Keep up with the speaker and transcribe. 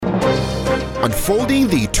unfolding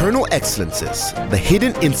the eternal excellences, the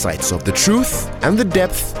hidden insights of the truth, and the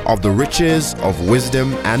depth of the riches of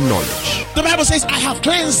wisdom and knowledge. The Bible says, I have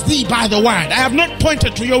cleansed thee by the word. I have not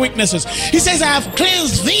pointed to your weaknesses. He says, I have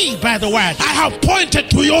cleansed thee by the word. I have pointed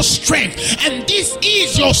to your strength. And this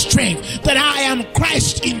is your strength, that I am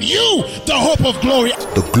Christ in you, the hope of glory.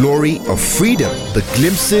 The glory of freedom, the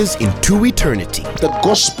glimpses into eternity. The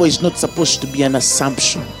gospel is not supposed to be an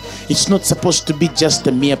assumption. It's not supposed to be just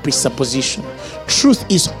a mere presupposition. Truth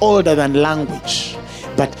is older than language,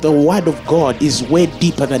 but the word of God is way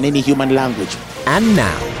deeper than any human language. And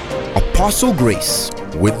now, Apostle Grace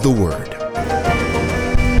with the word.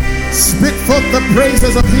 Spit forth the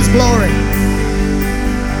praises of his glory.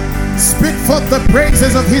 Spit forth the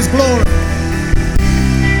praises of his glory.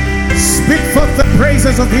 Spit forth the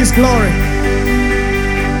praises of his glory.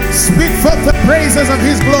 Spit forth the praises of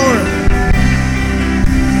his glory.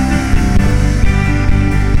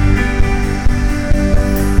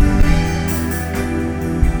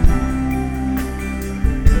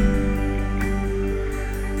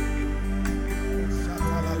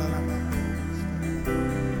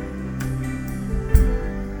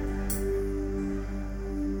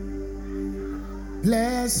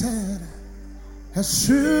 Blessed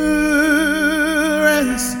assurance,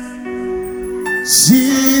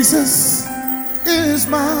 Jesus is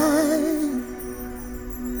mine.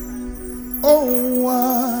 Oh,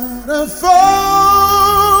 what a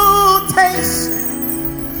foretaste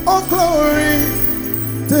of glory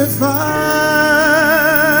divine,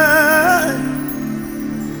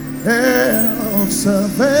 and of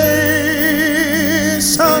salvation,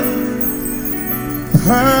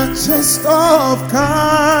 purchased of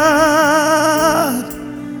God,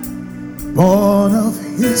 born of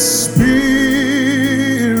his Spirit,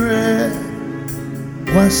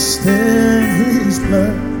 washed in his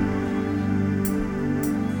blood.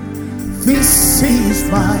 This is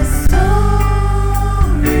my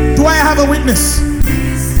story. Do I have a witness?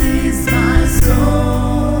 This is my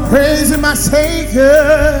story. Praising my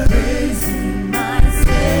Savior. Praising my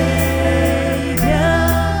Savior.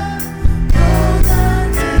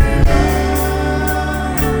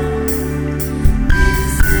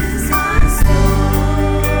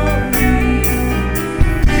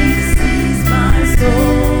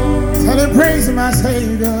 Praising my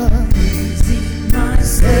Savior, praising my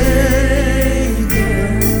Savior,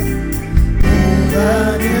 oh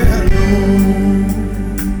God alone,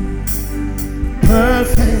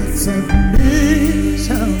 perfect submission,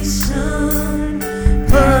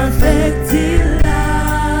 perfect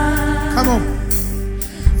delight. Come on,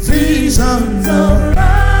 visions of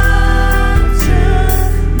rapture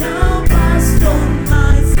now passed on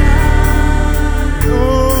my side.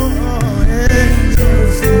 Oh,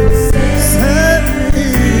 angels to set me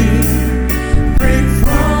free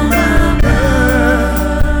from above,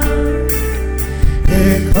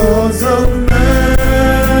 echoes of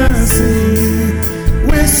mercy,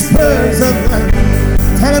 whispers of life.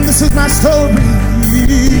 Tell him this is my story.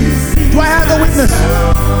 Do I have a witness?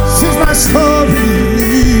 This is my story.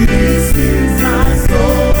 This is my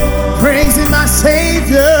story. Praising my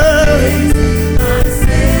Savior. Praising my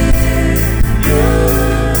Savior.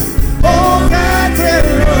 Oh God,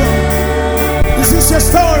 this is your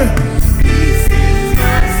story. This is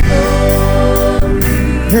my story.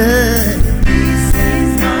 Yeah. This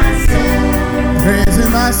is my story.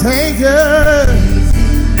 Praising my Savior,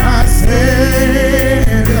 my Savior.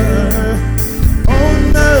 Oh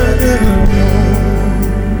no,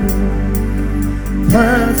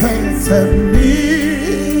 perfect submission,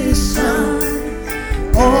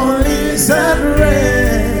 all is at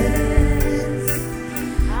rest.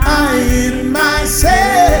 I in my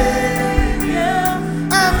Savior,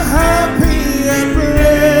 I'm happy and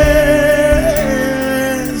blessed.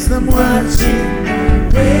 I'm watching,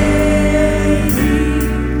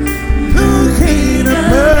 looking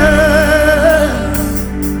above,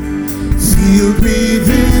 filled with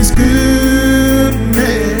his goodness,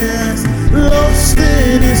 lost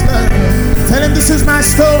in his love. Tell him this is my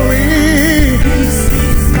story. This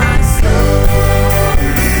is my story.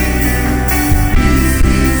 This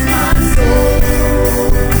is my story.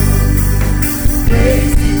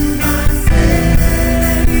 Praising my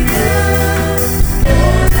Savior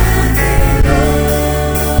all the day long.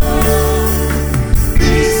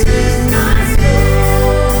 This is my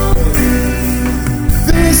story.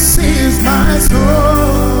 This is my story.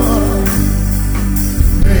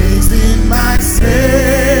 Praising my Savior,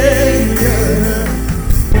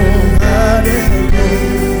 oh God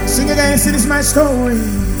alone. Sing again, this is my story.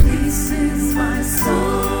 This is my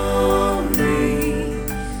story.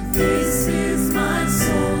 This is my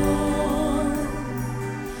soul.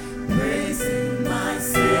 Praising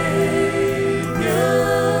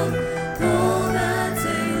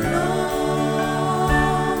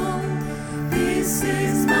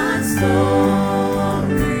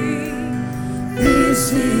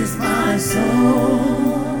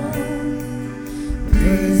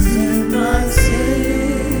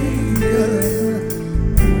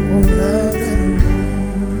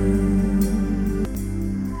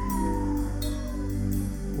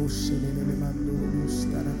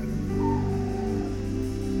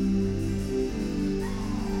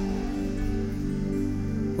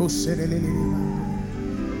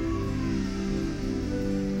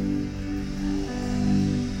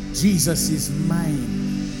Jesus is mine.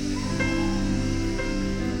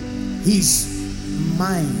 He's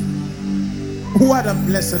mine. What a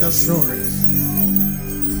blessed assurance.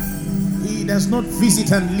 He does not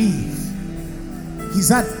visit and leave. He's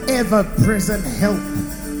that ever-present help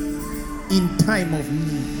in time of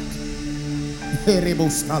need.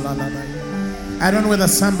 I don't know whether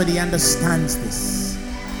somebody understands this.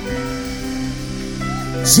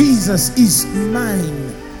 Jesus is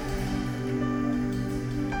mine.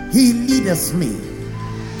 He leadeth me.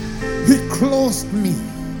 He clothed me.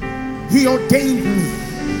 He ordained me.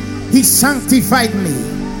 He sanctified me.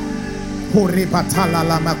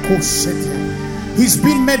 He's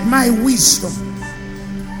been made my wisdom,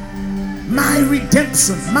 my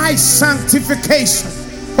redemption, my sanctification.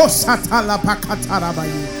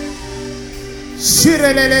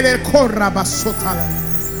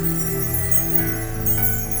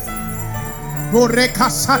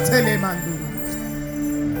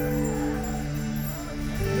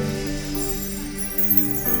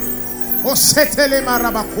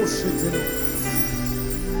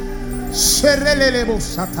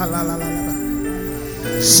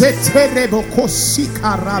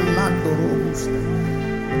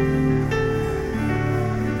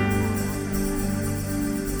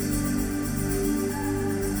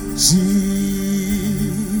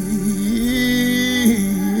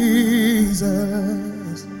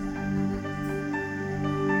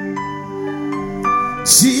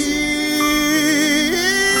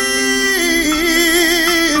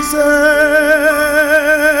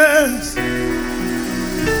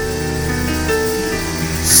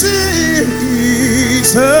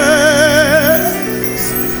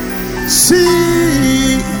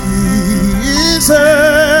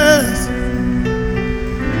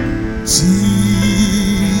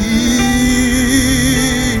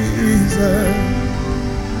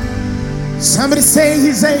 Somebody say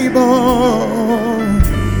he's able.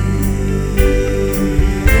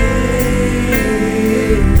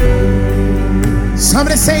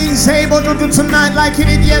 Somebody say he's able to do tonight like he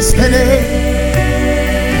did yesterday.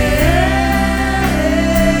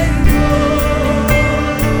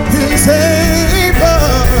 He's able.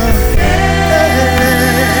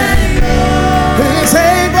 He's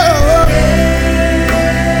able.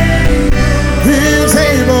 He's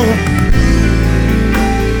able.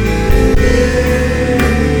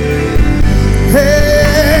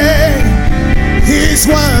 Hey, he's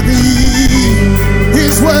worthy.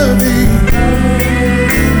 He's worthy.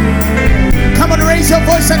 Come on, raise your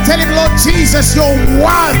voice and tell him, Lord Jesus, you're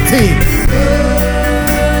worthy.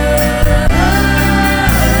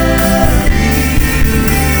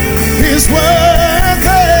 He's worthy.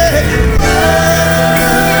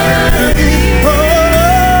 Oh,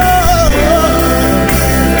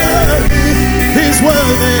 he's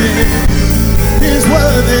worthy. He's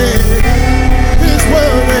worthy. He's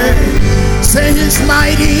worthy. Say he's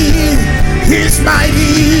mighty. He's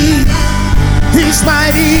mighty. He's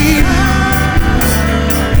mighty.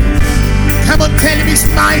 Come on, tell him he's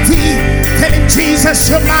mighty. Tell him, Jesus,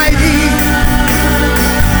 you're mighty.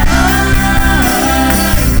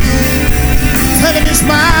 Tell him he's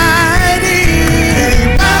mighty.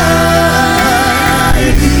 Mighty.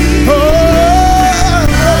 Oh,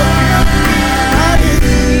 mighty.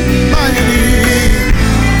 Mighty.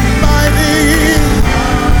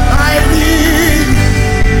 Mighty.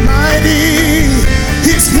 Mighty.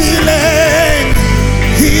 He's healing.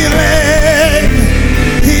 Healing.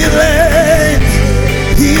 Healing.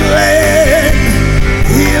 Healing,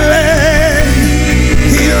 healing,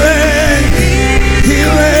 healing,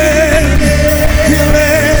 healing, healing.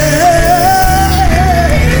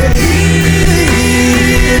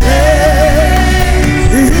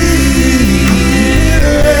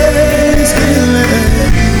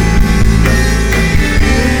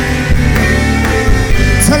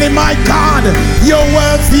 Tell him, my God, you're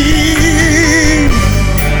worthy.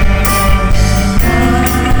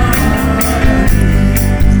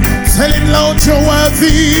 Tell him, Lord, you're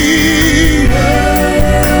worthy.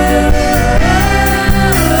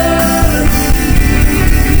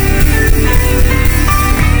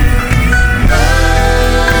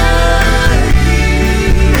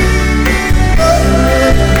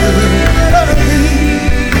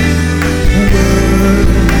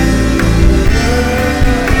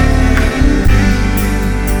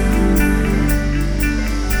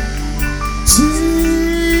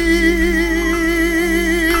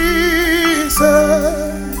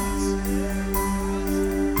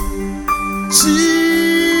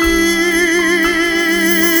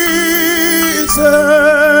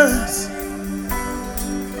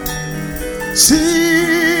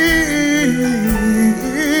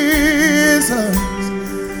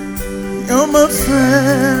 my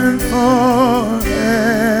friend forever.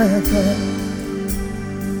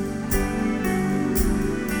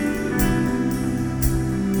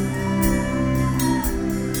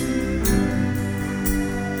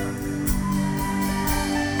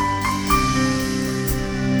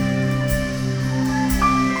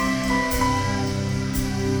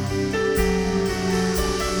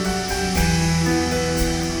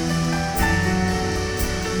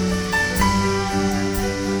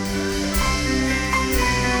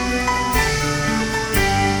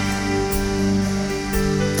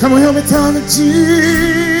 Come on, help me tell me Jesus.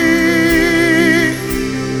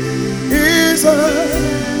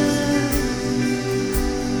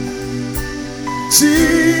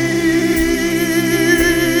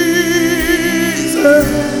 Jesus.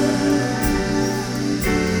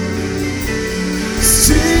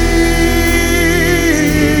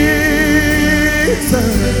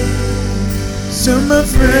 Jesus. You're my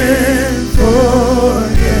friend forever.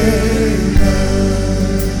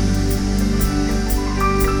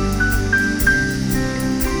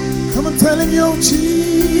 Come on, tell him, yo,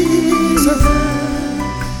 Jesus.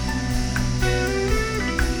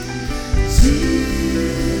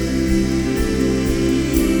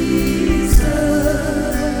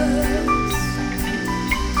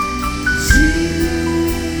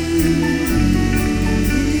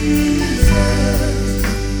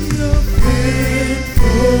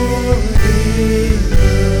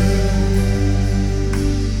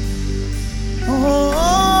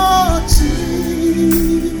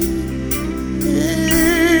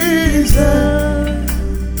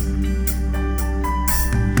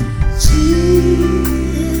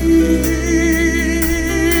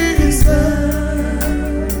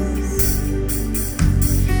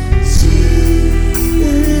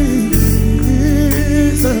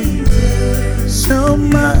 Show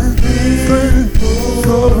my friend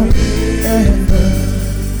forever.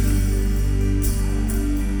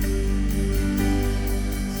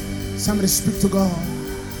 Somebody speak to God.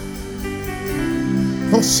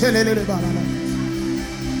 Oh, shelele balala.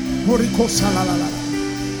 Horiko salalala.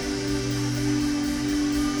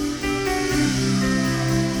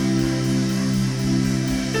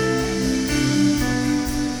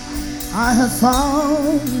 I have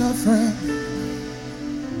found a friend.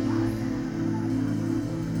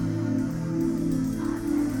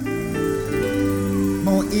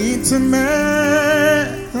 More intimate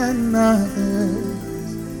than others.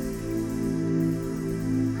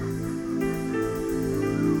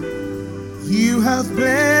 You have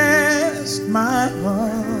blessed my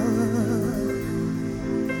heart.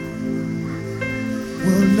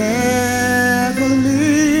 We'll never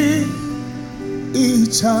leave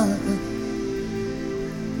each other.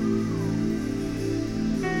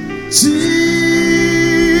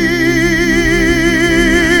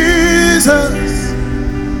 Jesus.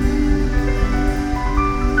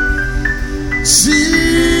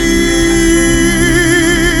 Jesus.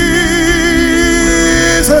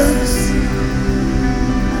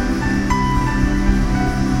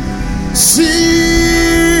 Jesus.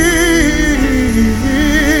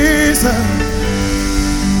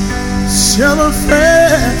 Shall I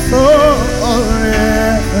fare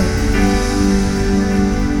forever?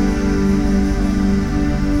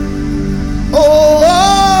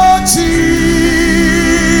 Oh, Jesus.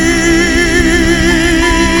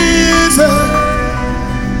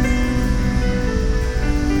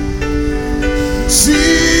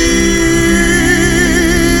 Jesus.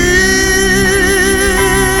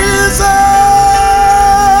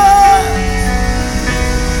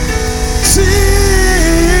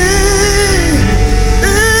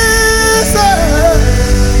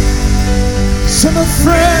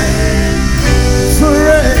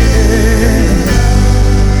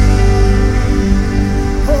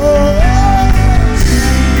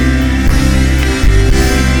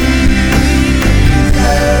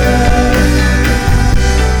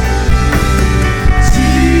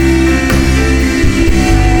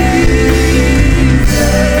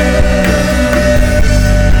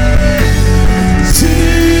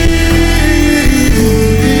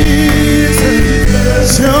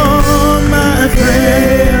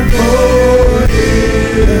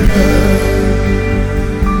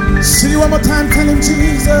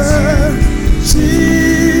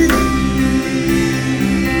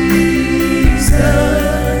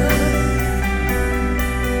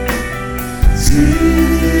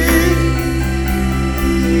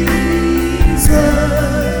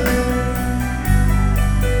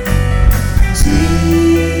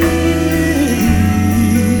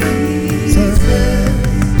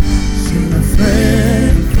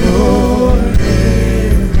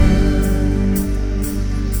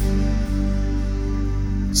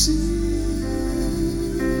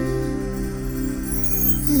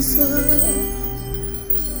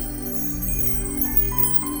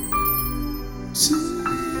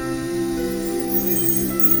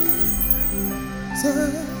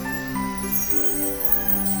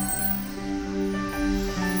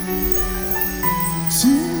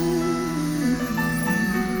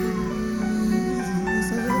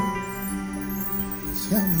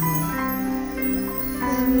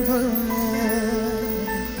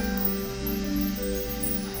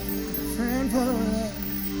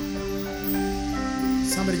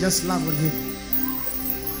 Somebody just love on him.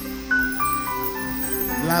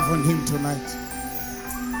 Love on him tonight.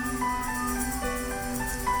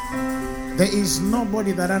 There is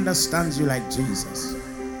nobody that understands you like Jesus.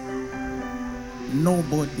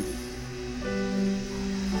 Nobody.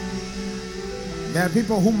 There are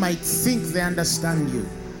people who might think they understand you,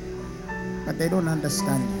 but they don't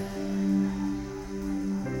understand you.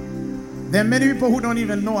 There are many people who don't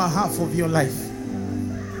even know a half of your life,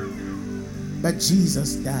 but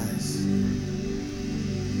Jesus does.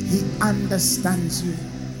 He understands you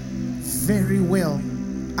very well,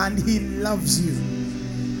 and he loves you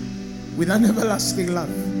with an everlasting love.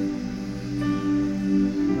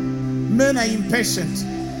 Men are impatient,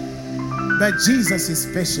 but Jesus is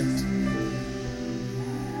patient.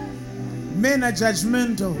 Men are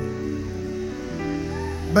judgmental,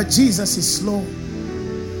 but Jesus is slow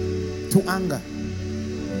to anger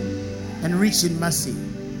and rich in mercy.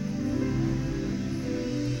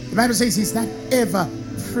 The Bible says he's that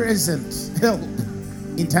ever-present help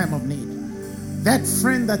in time of need. That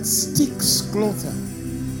friend that sticks closer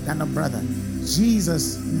than a brother.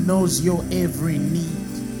 Jesus knows your every need.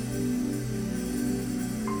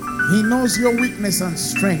 He knows your weakness and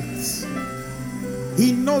strengths.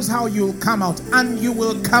 He knows how you'll come out, and you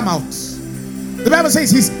will come out. The Bible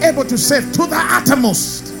says he's able to save to the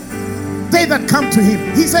uttermost they that come to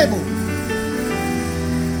him. He's able.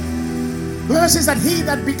 The Bible says that he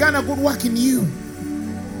that began a good work in you,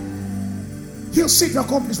 he'll see to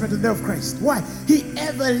accomplishment of the day of Christ. Why? He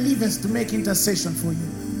ever liveth to make intercession for you.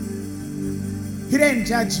 He didn't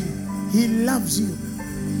judge you. He loves you.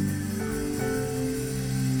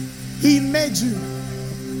 He made you.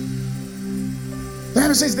 The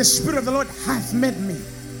Bible says the Spirit of the Lord hath made me,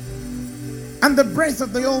 and the breath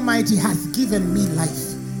of the Almighty hath given me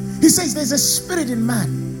life. He says there's a spirit in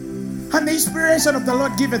man, and the inspiration of the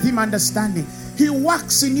Lord giveth him understanding. He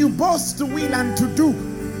works in you both to will and to do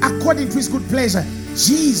according to his good pleasure.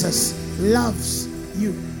 Jesus loves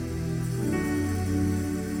you.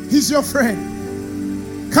 He's your friend.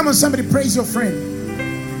 Come on, somebody praise your friend.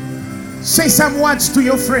 Say some words to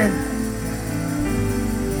your friend.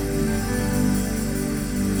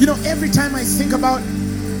 You know, every time I think about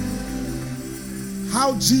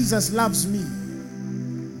how Jesus loves me,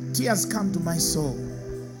 tears come to my soul.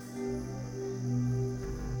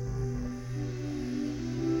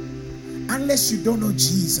 Unless you don't know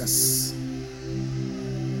Jesus.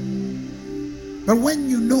 But when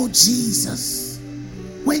you know Jesus,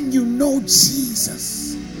 when you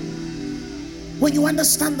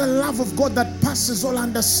understand the love of God that passes all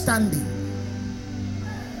understanding,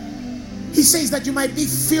 he says that you might be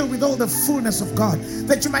filled with all the fullness of God,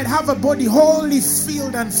 that you might have a body wholly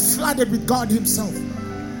filled and flooded with God himself.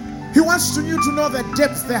 He wants you to know the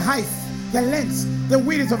depth, the height, the length, the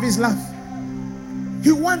width of his love.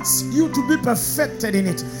 He wants you to be perfected in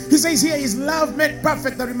it. He says here, his love made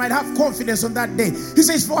perfect, that we might have confidence on that day. He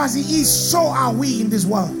says, for as he is, so are we in this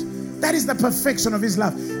world. That is the perfection of his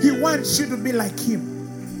love. He wants you to be like him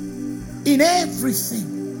in everything.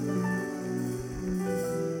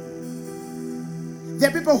 There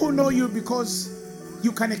are people who know you because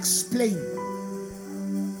you can explain.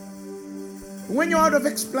 When you're out of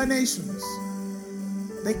explanations,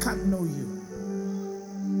 they can't know you.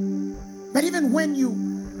 But even when you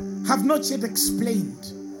have not yet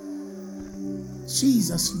explained,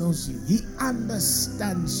 Jesus knows you. He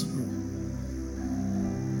understands you.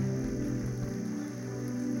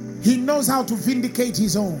 He knows how to vindicate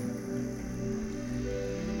his own.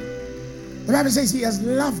 The Bible says he has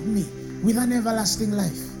loved me with an everlasting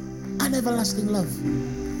life. An everlasting love.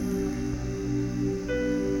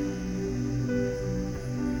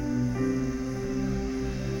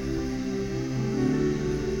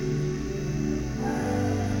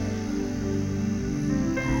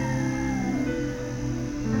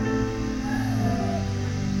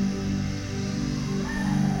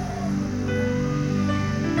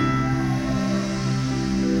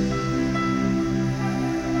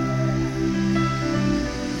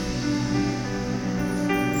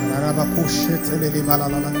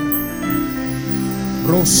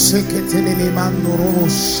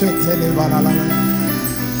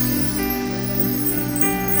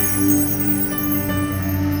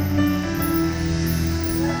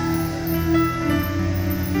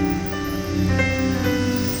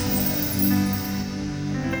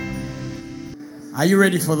 Are you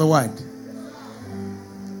ready for the word?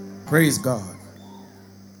 Praise God.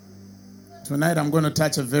 Tonight I'm going to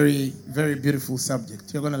touch a very, very beautiful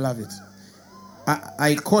subject. You're going to love it.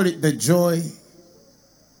 I call it the joy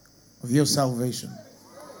of your salvation.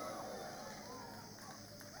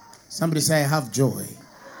 Somebody say, I have joy.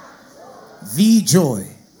 The joy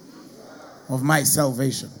of my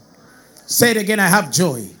salvation. Say it again, I have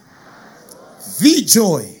joy. The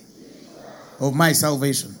joy of my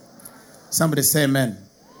salvation. Somebody say amen.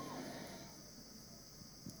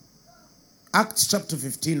 Acts chapter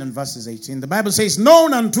 15 and verses 18. The Bible says,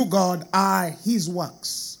 known unto God are his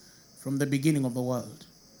works from the beginning of the world.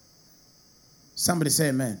 Somebody say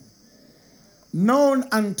amen. Known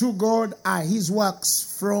unto God are his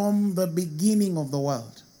works from the beginning of the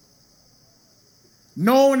world.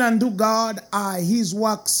 Known unto God are his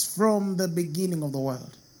works from the beginning of the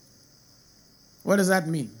world. What does that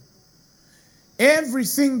mean?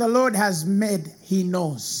 Everything the Lord has made, he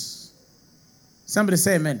knows. Somebody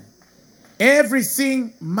say amen.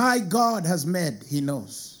 Everything my God has made, he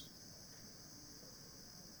knows.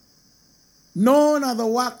 Known are the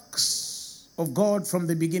works of God from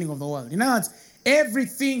the beginning of the world. In other words,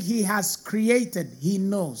 everything he has created, he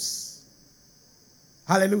knows.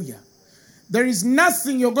 Hallelujah. There is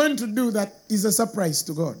nothing you're going to do that is a surprise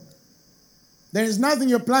to God. There is nothing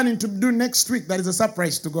you're planning to do next week that is a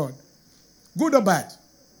surprise to God. Good or bad,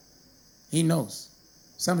 he knows.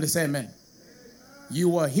 Somebody say amen.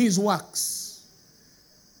 You are his works.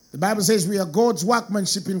 The Bible says we are God's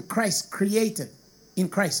workmanship in Christ, created in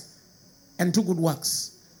Christ, and to good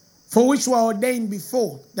works, for which were ordained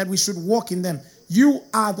before that we should walk in them. You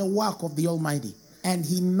are the work of the Almighty, and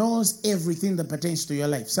he knows everything that pertains to your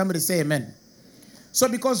life. Somebody say amen. So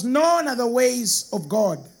because known are the ways of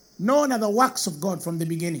God, known are the works of God from the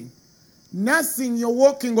beginning, nothing you're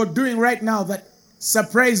walking or doing right now that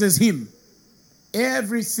surprises him.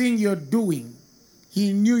 Everything you're doing,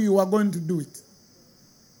 he knew you were going to do it.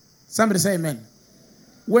 Somebody say amen.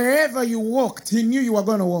 Wherever you walked, he knew you were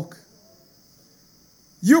going to walk.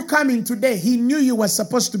 You coming today, he knew you were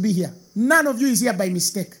supposed to be here. None of you is here by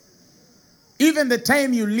mistake. Even the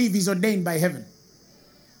time you leave is ordained by heaven.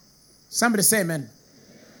 Somebody say amen.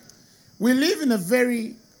 We live in a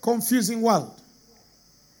very confusing world.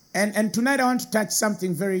 And tonight I want to touch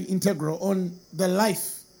something very integral on the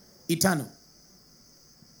life eternal.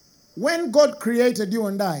 When God created you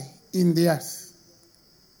and I in the earth,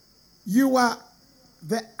 you are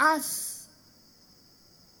the earth.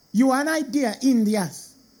 You are an idea in the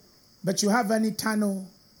earth, but you have an eternal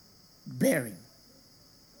bearing.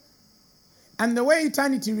 And the way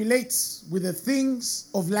eternity relates with the things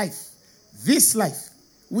of life, this life,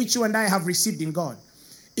 which you and I have received in God,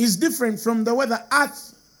 is different from the way the earth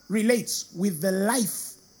relates with the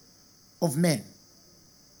life of men.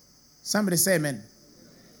 Somebody say amen.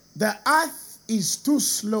 The earth is too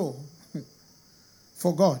slow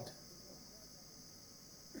for God.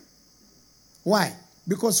 Why?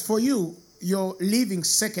 Because for you, you're living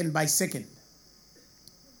second by second.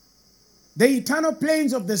 The eternal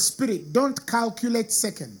planes of the spirit don't calculate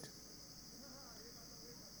second.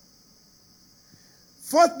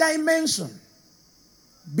 Fourth dimension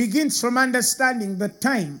begins from understanding the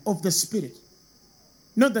time of the spirit,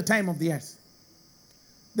 not the time of the earth.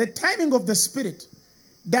 The timing of the spirit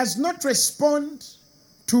does not respond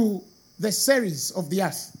to the series of the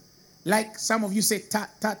earth. Like some of you say,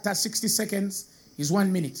 60 seconds is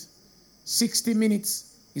 1 minute. 60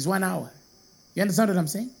 minutes is 1 hour. You understand what I'm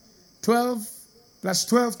saying? 12 plus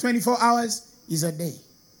 12, 24 hours is a day.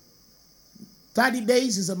 30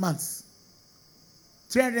 days is a month.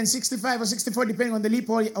 365 or 64, depending on the leap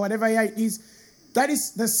or whatever year it is. That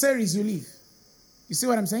is the series you live. You see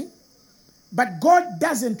what I'm saying? But God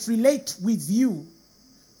doesn't relate with you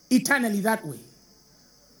eternally that way.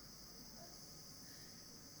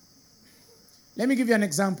 Let me give you an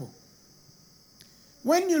example.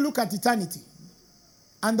 When you look at eternity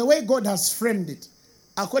and the way God has framed it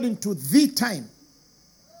according to the time,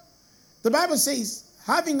 the Bible says,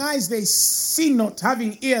 having eyes they see not,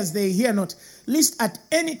 having ears they hear not, lest at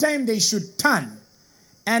any time they should turn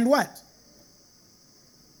and what?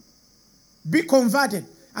 Be converted.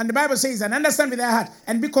 And the Bible says, and understand with their heart,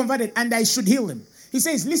 and be converted, and I should heal them. He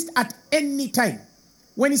says, lest at any time.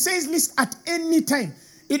 When he says lest at any time,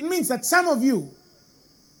 it means that some of you,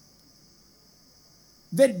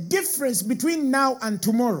 the difference between now and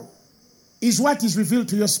tomorrow is what is revealed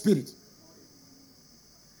to your spirit.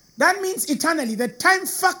 That means eternally, the time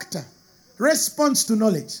factor responds to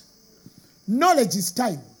knowledge. Knowledge is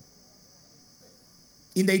time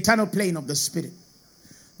in the eternal plane of the spirit.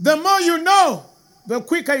 The more you know, the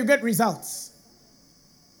quicker you get results.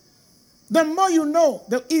 The more you know,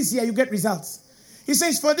 the easier you get results. He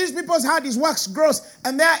says, for these people's heart is wax gross,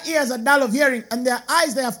 and their ears are dull of hearing, and their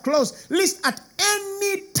eyes they have closed, lest at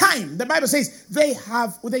any time, the Bible says, they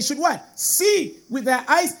should what? See with their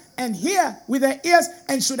eyes, and hear with their ears,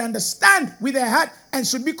 and should understand with their heart, and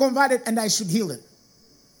should be converted, and I should heal them.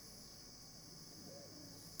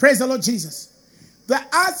 Praise the Lord Jesus. The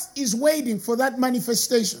earth is waiting for that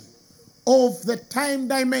manifestation of the time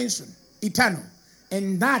dimension, eternal,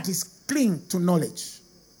 and that is cling to knowledge.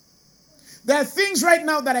 There are things right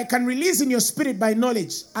now that I can release in your spirit by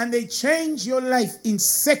knowledge, and they change your life in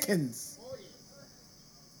seconds.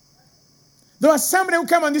 There was somebody who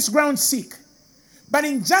came on this ground sick, but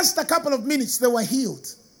in just a couple of minutes they were healed.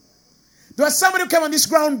 There was somebody who came on this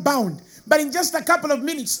ground bound, but in just a couple of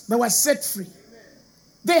minutes they were set free.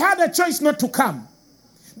 They had a choice not to come.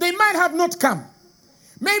 They might have not come.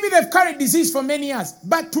 Maybe they've carried disease for many years,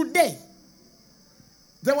 but today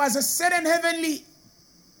there was a certain heavenly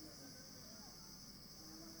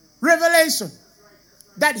revelation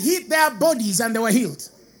that hit their bodies and they were healed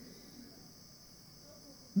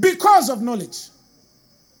because of knowledge.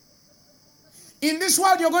 In this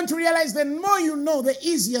world, you're going to realize the more you know, the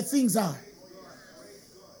easier things are.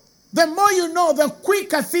 The more you know, the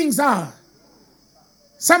quicker things are.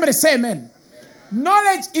 Somebody say amen.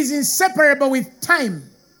 Knowledge is inseparable with time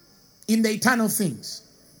in the eternal things.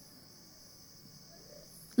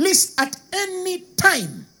 Lest at any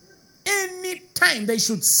time they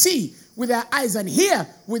should see with their eyes and hear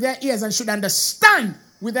with their ears and should understand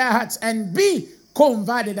with their hearts and be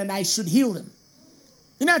converted, and I should heal them.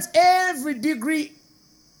 You know, it's every degree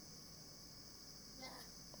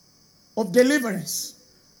of deliverance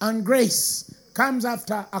and grace comes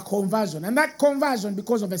after a conversion. And that conversion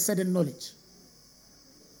because of a certain knowledge.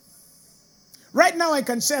 Right now I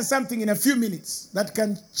can share something in a few minutes that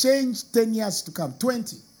can change 10 years to come,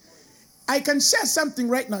 20. I can share something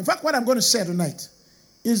right now. In fact, what I'm going to share tonight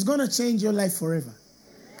is going to change your life forever.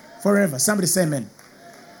 Forever. Somebody say amen.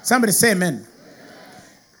 Somebody say amen.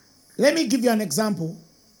 Let me give you an example.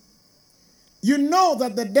 You know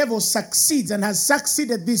that the devil succeeds and has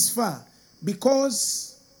succeeded this far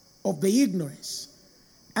because of the ignorance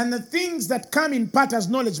and the things that come in part as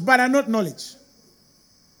knowledge but are not knowledge.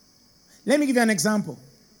 Let me give you an example.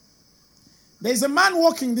 There is a man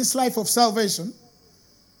walking this life of salvation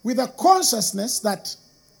with a consciousness that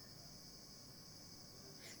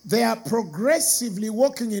they are progressively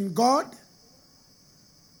walking in God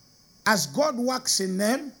as God works in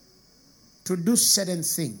them to do certain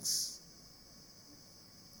things.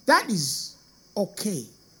 That is okay.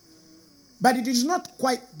 But it is not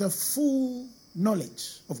quite the full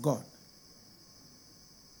knowledge of God.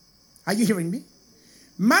 Are you hearing me?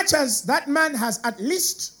 Much as that man has at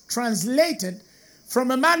least translated from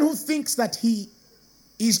a man who thinks that he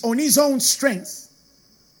is on his own strength.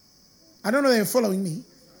 I don't know if you're following me.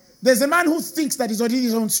 There's a man who thinks that he's on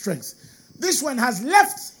his own strength. This one has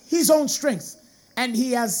left his own strength and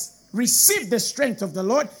he has received the strength of the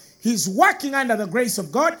Lord. He's working under the grace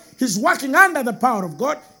of God. He's working under the power of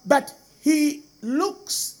God. But he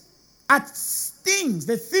looks at things,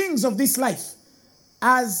 the things of this life,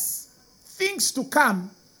 as things to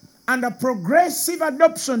come and a progressive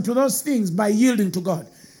adoption to those things by yielding to God.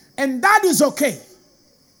 And that is okay.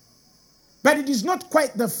 But it is not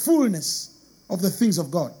quite the fullness of the things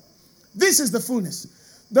of God. This is the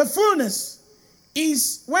fullness. The fullness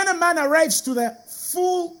is when a man arrives to the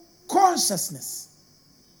full consciousness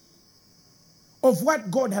of what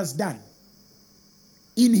God has done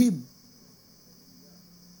in him.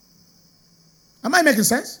 Am I making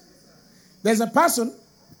sense? There's a person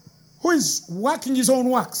who is working his own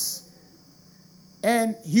works,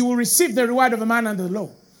 and he will receive the reward of a man under the law.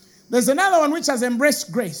 There's another one which has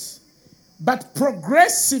embraced grace, but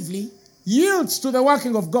progressively yields to the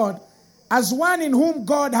working of God as one in whom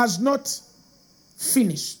God has not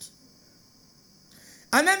finished.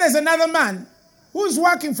 And then there's another man who's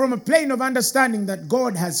working from a plane of understanding that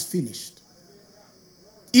God has finished.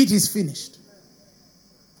 It is finished.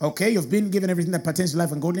 Okay, you've been given everything that pertains to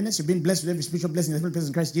life and godliness. You've been blessed with every spiritual blessing in the presence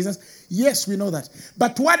in Christ Jesus. Yes, we know that.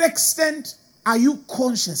 But to what extent are you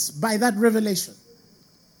conscious by that revelation?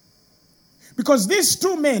 Because these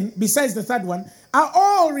two men, besides the third one, are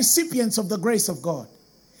all recipients of the grace of God.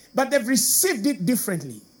 But they've received it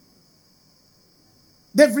differently.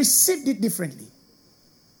 They've received it differently.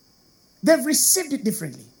 They've received it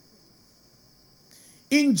differently.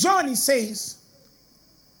 In John, he says,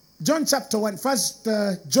 John chapter 1, First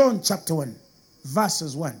John chapter 1,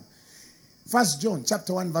 verses 1. First John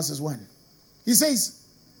chapter 1, verses 1. He says,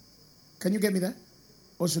 can you get me there?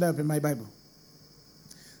 Or should I open my Bible?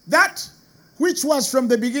 That which was from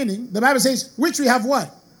the beginning, the Bible says, which we have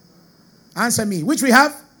what? Answer me. Which we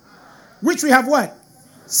have? Which we have what?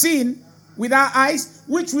 Seen with our eyes,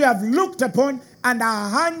 which we have looked upon, and our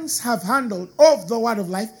hands have handled of the word of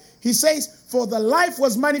life. He says, for the life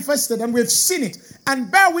was manifested, and we've seen it,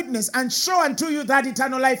 and bear witness, and show unto you that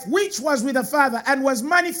eternal life, which was with the Father, and was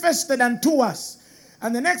manifested unto us.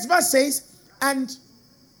 And the next verse says, and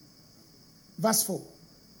verse 4,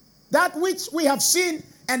 that which we have seen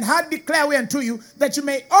and had declare we unto you, that you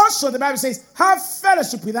may also, the Bible says, have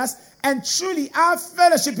fellowship with us. And truly our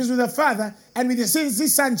fellowship is with the Father and with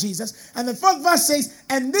his Son Jesus. And the fourth verse says,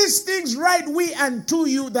 and these things write we unto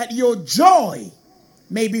you, that your joy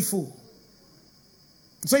may be full.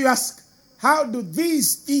 So you ask, how do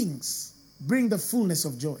these things bring the fullness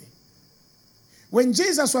of joy? When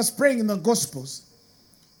Jesus was praying in the Gospels,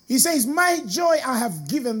 he says, my joy I have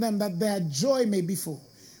given them, that their joy may be full.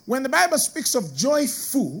 When the Bible speaks of joy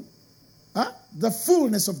full, the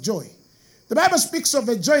fullness of joy, the Bible speaks of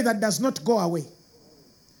a joy that does not go away.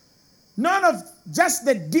 None of just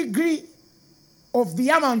the degree of the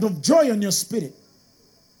amount of joy on your spirit.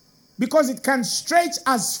 Because it can stretch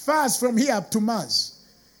as far as from here up to Mars.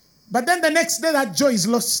 But then the next day that joy is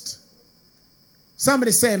lost.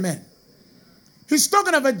 Somebody say amen. He's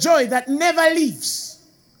talking of a joy that never leaves.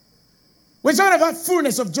 We're talking about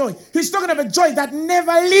fullness of joy. He's talking of a joy that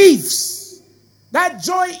never leaves. That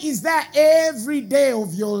joy is there every day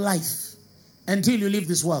of your life until you leave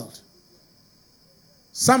this world.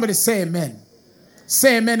 Somebody say amen.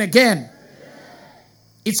 Say amen again. Amen.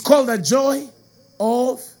 It's called the joy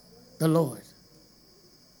of the Lord.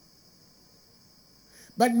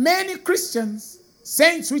 But many Christians,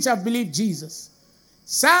 saints which have believed Jesus,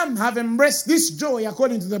 some have embraced this joy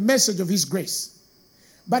according to the message of his grace.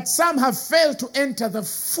 But some have failed to enter the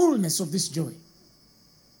fullness of this joy.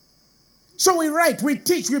 So we write, we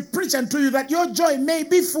teach, we preach unto you that your joy may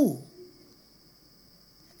be full.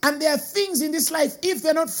 And there are things in this life, if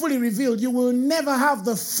they're not fully revealed, you will never have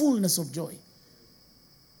the fullness of joy.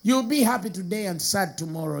 You'll be happy today and sad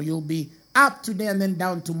tomorrow. You'll be up today and then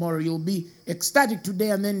down tomorrow. You'll be ecstatic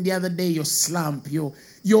today and then the other day you're slump. You're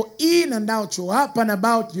in and out. You're up and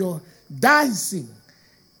about. You're dancing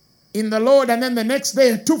in the Lord. And then the next day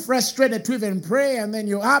you're too frustrated to even pray. And then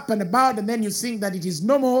you're up and about and then you think that it is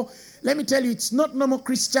normal. Let me tell you, it's not normal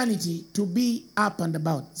Christianity to be up and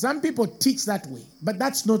about. Some people teach that way, but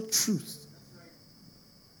that's not truth.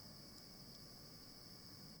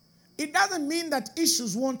 It doesn't mean that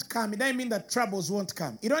issues won't come. It doesn't mean that troubles won't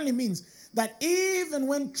come. It only means that even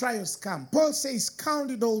when trials come, Paul says, count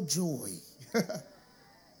it all joy.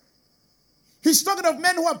 He's talking of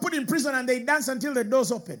men who are put in prison and they dance until the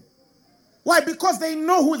doors open. Why? Because they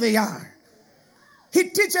know who they are. He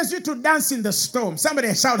teaches you to dance in the storm.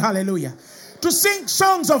 Somebody shout hallelujah. To sing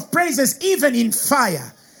songs of praises even in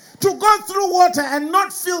fire. To go through water and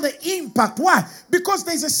not feel the impact. Why? Because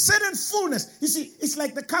there's a certain fullness. You see, it's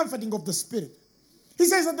like the comforting of the Spirit. He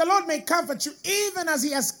says that the Lord may comfort you even as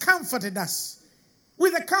he has comforted us.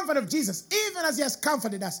 With the comfort of Jesus, even as he has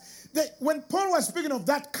comforted us. When Paul was speaking of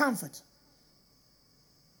that comfort,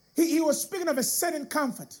 he was speaking of a certain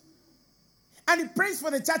comfort. And he prays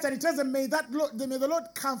for the church and he tells them, may the Lord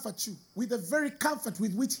comfort you with the very comfort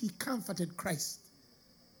with which he comforted Christ.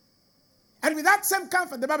 And with that same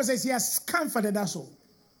comfort, the Bible says he has comforted us all.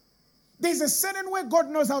 There's a certain way God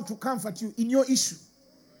knows how to comfort you in your issue.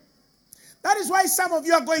 That is why some of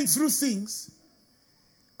you are going through things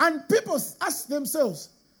and people ask themselves,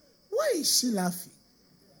 why is she laughing?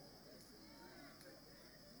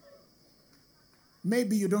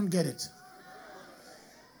 Maybe you don't get it.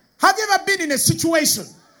 Have you ever been in a situation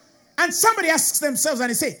and somebody asks themselves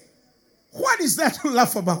and they say, what is that to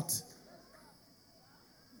laugh about?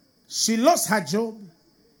 She lost her job.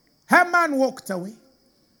 Her man walked away.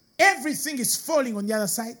 Everything is falling on the other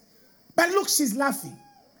side. But look, she's laughing.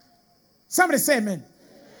 Somebody say amen.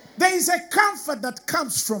 There is a comfort that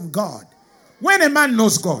comes from God when a man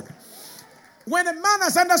knows God. When a man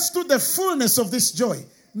has understood the fullness of this joy,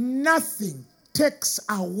 nothing takes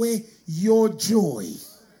away your joy.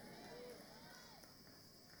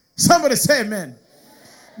 Somebody say amen.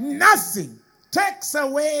 Nothing takes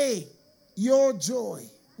away your joy.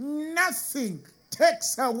 Nothing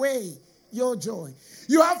takes away your joy.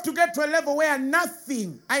 You have to get to a level where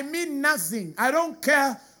nothing, I mean nothing, I don't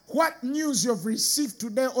care what news you've received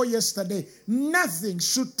today or yesterday, nothing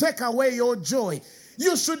should take away your joy.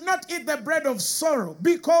 You should not eat the bread of sorrow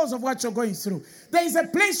because of what you're going through. There is a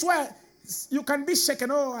place where you can be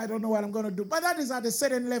shaken. Oh, I don't know what I'm going to do. But that is at a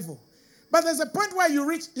certain level. But there's a point where you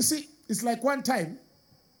reach, you see, it's like one time,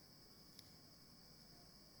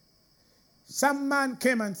 some man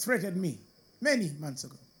came and threatened me. many months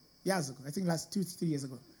ago, years ago, I think last 2-3 years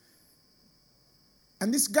ago.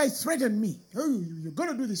 And this guy threatened me. Oh, you're going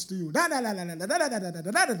to do this to you. Da, da, da, da, da, da, da, da, da,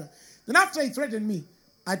 da, da, da. Then after he threatened me,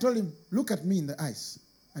 I told him, look at me in the eyes.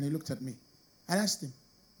 And he looked at me. I asked him,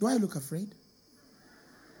 do I look afraid?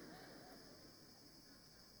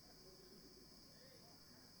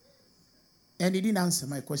 And he didn't answer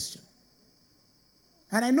my question.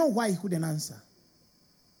 And I know why he couldn't answer.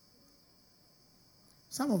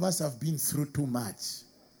 Some of us have been through too much.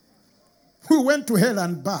 We went to hell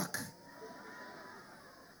and back.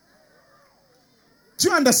 Do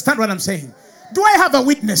you understand what I'm saying? Do I have a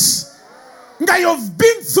witness that you've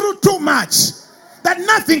been through too much that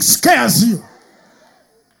nothing scares you?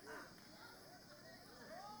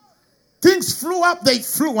 Things flew up, they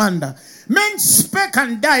flew under. Men spake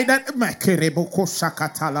and died, and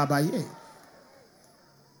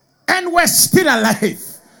we're still alive.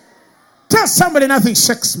 Tell somebody nothing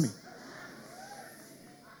shakes me.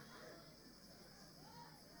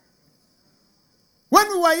 When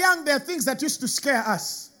we were young, there are things that used to scare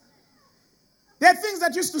us. There are things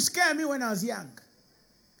that used to scare me when I was young.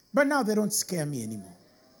 But now they don't scare me anymore.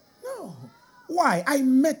 No. Why? I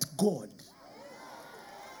met God.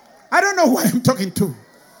 I don't know who I'm talking to.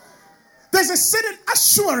 There's a certain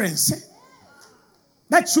assurance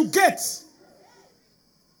that you get.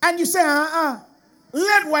 And you say,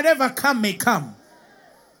 let whatever come may come.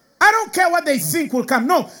 I don't care what they think will come.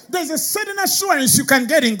 No, there's a certain assurance you can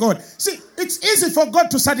get in God. See, it's easy for God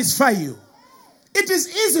to satisfy you. It is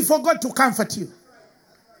easy for God to comfort you.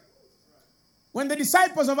 When the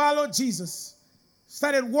disciples of our Lord Jesus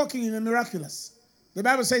started walking in the miraculous, the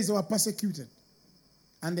Bible says they were persecuted.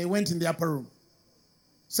 And they went in the upper room.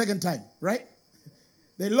 Second time, right?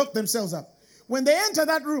 They locked themselves up. When they enter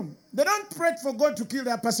that room, they don't pray for God to kill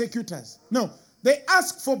their persecutors. No, they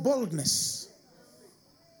ask for boldness.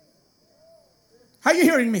 Are you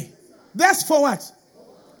hearing me? That's for what?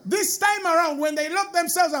 This time around, when they lock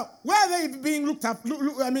themselves up, why are they being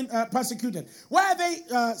persecuted? Why are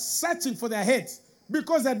they searching for their heads?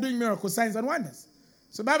 Because they're doing miracles, signs, and wonders.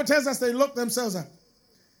 So the Bible tells us they lock themselves up.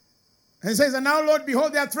 And it says, and now, Lord,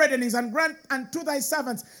 behold their threatenings, and grant unto thy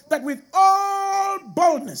servants that with all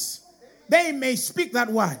boldness they may speak that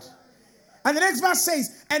word. And the next verse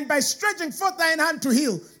says, and by stretching forth thine hand to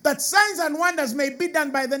heal, that signs and wonders may be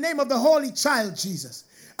done by the name of the Holy Child Jesus.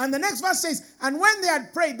 And the next verse says, and when they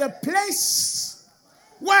had prayed, the place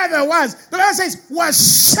where there was, the Bible says,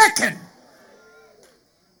 was shaken.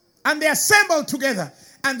 And they assembled together,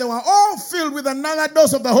 and they were all filled with another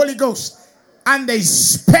dose of the Holy Ghost. And they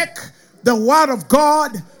spake the word of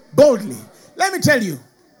God boldly. Let me tell you,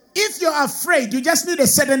 if you're afraid, you just need a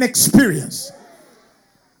certain experience.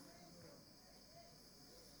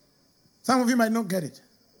 Some of you might not get it.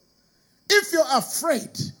 If you're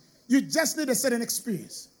afraid, you just need a certain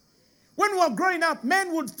experience. When we were growing up,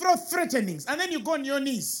 men would throw threatenings, and then you go on your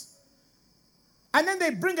knees. And then they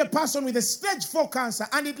bring a person with a stage 4 cancer,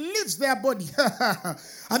 and it leaves their body.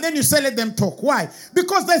 And then you say, let them talk. Why?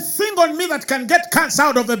 Because the thing on me that can get cancer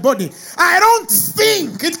out of the body, I don't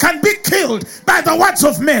think it can be killed by the words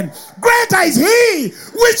of men. Greater is he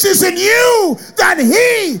which is in you than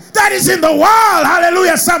he that is in the world.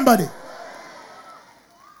 Hallelujah, somebody.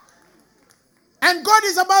 And God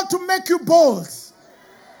is about to make you bold.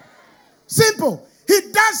 Simple. He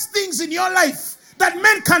does things in your life that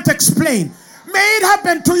men can't explain. May it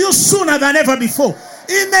happen to you sooner than ever before.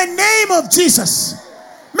 In the name of Jesus.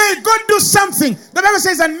 May God do something. The Bible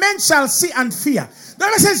says, and men shall see and fear. The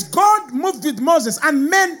Bible says, God moved with Moses and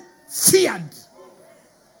men feared.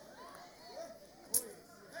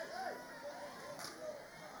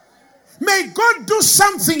 May God do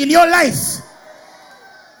something in your life.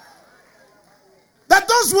 That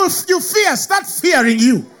those who you fear start fearing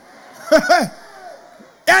you.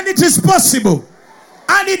 And it is possible.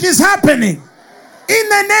 And it is happening. In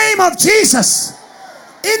the name of Jesus.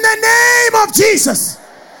 In the name of Jesus.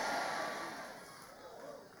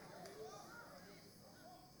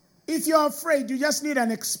 If you're afraid, you just need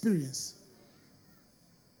an experience.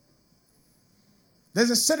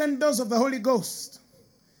 There's a certain dose of the Holy Ghost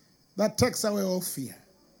that takes away all fear.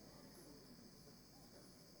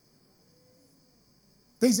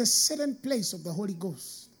 There's a certain place of the Holy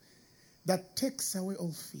Ghost that takes away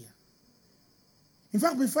all fear. In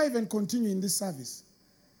fact, before I even continue in this service,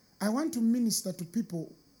 I want to minister to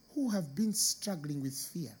people who have been struggling with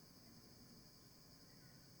fear.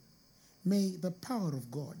 May the power of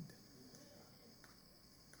God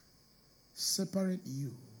separate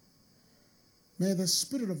you. May the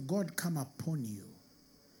Spirit of God come upon you.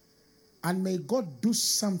 And may God do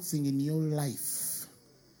something in your life.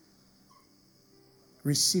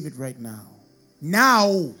 Receive it right now.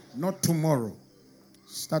 Now, not tomorrow.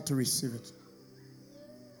 Start to receive it.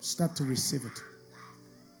 Start to receive it.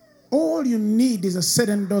 All you need is a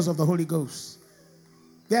certain dose of the Holy Ghost.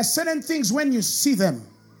 There are certain things when you see them,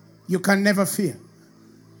 you can never fear.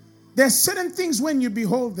 There are certain things when you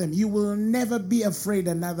behold them, you will never be afraid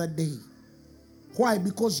another day. Why?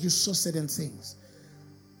 Because you saw certain things.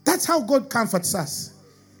 That's how God comforts us.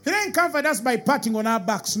 He doesn't comfort us by patting on our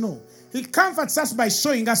backs, no. He comforts us by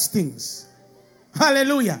showing us things.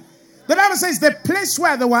 Hallelujah. The Bible says the place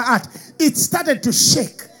where they were at, it started to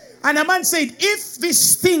shake. And a man said, if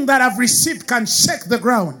this thing that I've received can shake the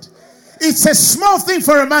ground, it's a small thing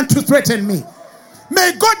for a man to threaten me.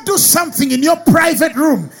 May God do something in your private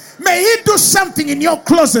room. May He do something in your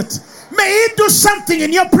closet. May He do something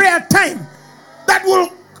in your prayer time that will...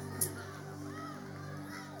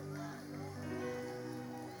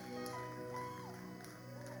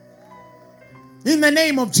 In the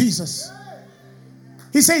name of Jesus.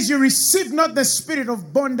 He says, you receive not the spirit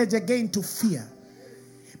of bondage again to fear,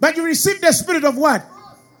 but you receive the spirit of what?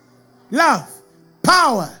 Love,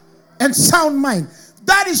 power, and sound mind.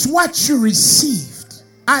 That is what you received.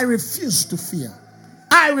 I refuse to fear.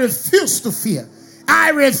 I refuse to fear. I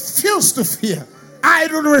refuse to fear. I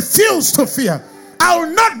will refuse to fear. I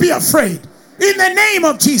will not be afraid. In the name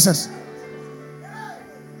of Jesus.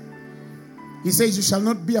 He says, you shall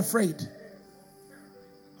not be afraid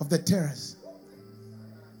of the terrors,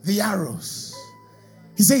 the arrows.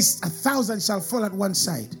 He says, 1,000 shall fall at one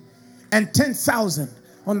side and 10,000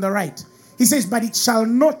 on the right. He says, but it shall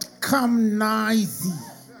not come nigh thee.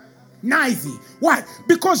 Nigh thee. Why?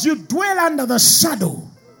 Because you dwell under the shadow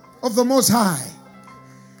of the Most High.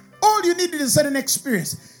 All you need is a certain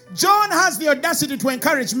experience. John has the audacity to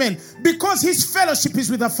encourage men because his fellowship is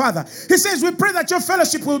with the Father. He says, we pray that your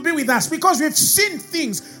fellowship will be with us because we've seen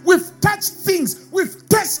things, we've touched things, we've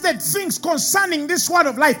tested things concerning this word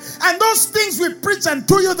of life. And those things we preach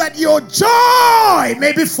unto you that your joy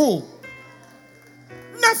may be full.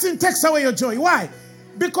 Nothing takes away your joy. Why?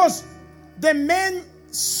 Because the men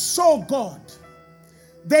saw God.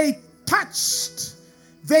 They touched,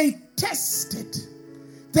 they tested,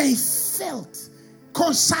 they felt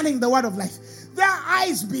concerning the word of life. Their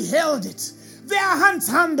eyes beheld it. Their hands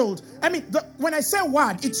handled. I mean, when I say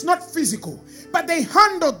word, it's not physical, but they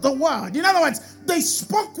handled the word. In other words, they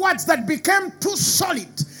spoke words that became too solid,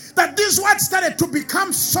 that these words started to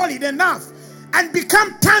become solid enough and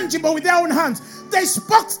become tangible with their own hands. They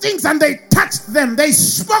spoke things and they touched them. They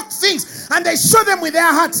spoke things and they saw them with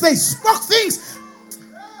their hearts. They spoke things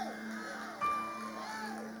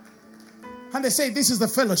and they say, this is the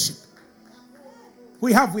fellowship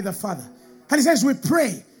we have with the Father. And he says, we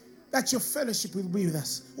pray that your fellowship will be with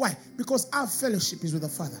us. Why? Because our fellowship is with the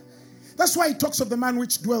Father. That's why he talks of the man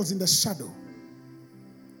which dwells in the shadow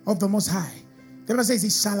of the Most High. The Bible says, he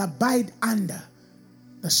shall abide under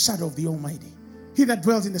the shadow of the Almighty. He that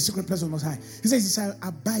dwells in the secret place of the Most High. He says, he shall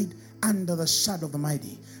abide under the shadow of the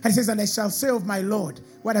Mighty. And he says, and I shall say of my Lord,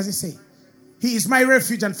 what does he say? He is my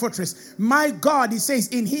refuge and fortress. My God, he says,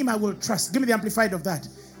 in him I will trust. Give me the amplified of that.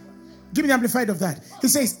 Give me the amplified of that. He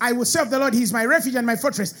says, I will serve the Lord. He is my refuge and my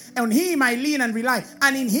fortress. And on him I lean and rely.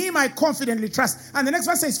 And in him I confidently trust. And the next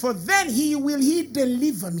verse says, for then he will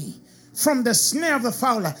deliver me from the snare of the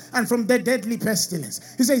fowler and from the deadly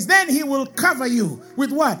pestilence. He says, then he will cover you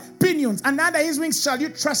with what? Pinions. And under his wings shall you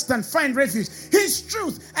trust and find refuge. His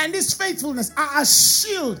truth and his faithfulness are a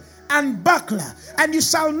shield and buckler. And you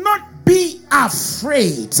shall not be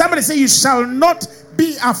afraid. Somebody say, you shall not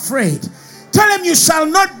be afraid. Tell him you shall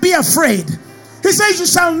not be afraid. He says you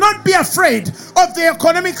shall not be afraid of the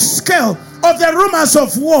economic scale, of the rumors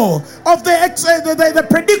of war, of the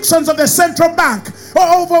predictions of the central bank,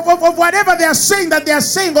 of whatever they are saying that they are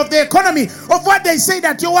saying of the economy, of what they say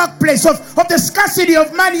at your workplace, of the scarcity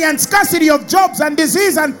of money and scarcity of jobs and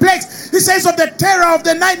disease and plagues. He says of the terror of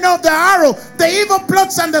the night, no, of the arrow, the evil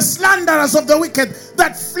plots and the slanderers of the wicked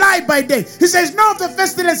that fly by day. He says no of the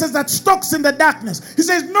pestilences that stalks in the darkness. He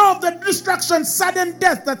says no of the destruction, sudden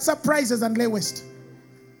death that surprises and lay waste.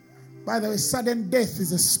 By the way, sudden death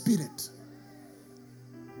is a spirit.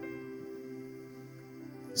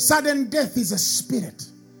 Sudden death is a spirit.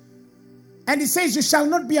 And he says you shall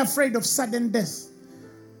not be afraid of sudden death.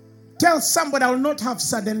 Tell somebody, I will not have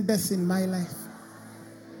sudden death in my life.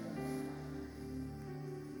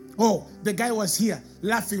 Oh, the guy was here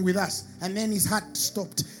laughing with us and then his heart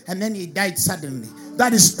stopped and then he died suddenly.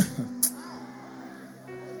 That is...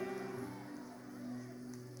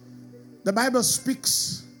 The Bible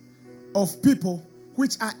speaks of people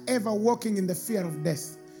which are ever walking in the fear of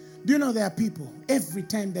death. Do you know there are people, every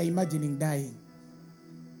time they're imagining dying?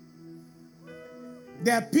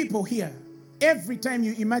 There are people here, Every time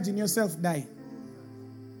you imagine yourself dying,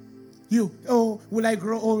 will I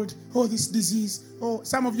grow old? Oh, this disease. Oh,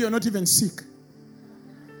 some of you are not even sick.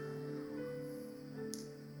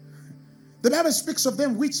 The Bible speaks of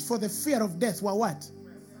them which for the fear of death were what?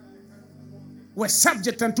 Were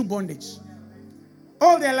subject unto bondage.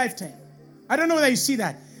 All their lifetime. I don't know whether you see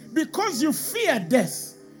that. Because you fear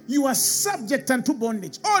death, you are subject unto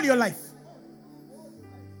bondage all your life.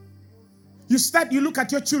 You look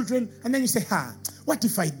at your children, and then you say, what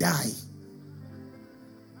if I die?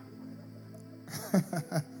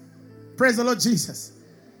 Praise the Lord Jesus.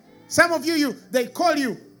 Some of you, they call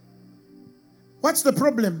you. What's the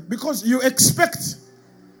problem? Because you expect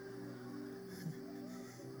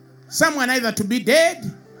someone either to be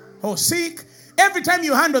dead or sick. Every time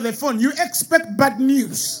you handle the phone, you expect bad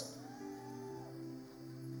news.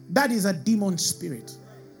 That is a demon spirit.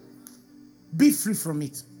 Be free from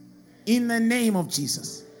it. In the name of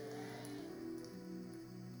Jesus.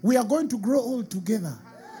 We are going to grow old together.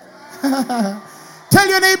 Tell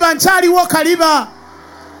your neighbor, and Charlie walk Aliba.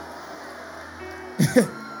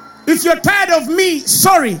 If you're tired of me,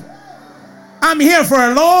 sorry. I'm here for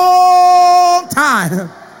a long time.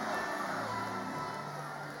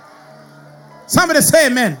 Somebody say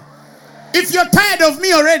amen. If you're tired of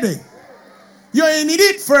me already, you're in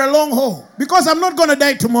it for a long haul. Because I'm not going to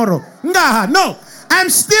die tomorrow. No. I'm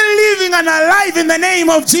still living and alive in the name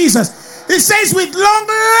of Jesus. It says, with long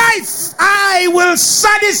life, I will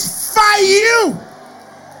satisfy you.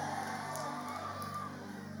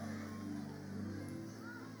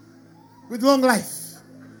 With long life.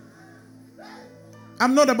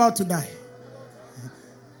 I'm not about to die.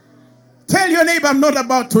 Tell your neighbor, I'm not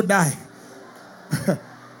about to die.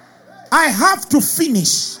 I have to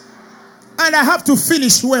finish. And I have to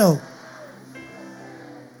finish well.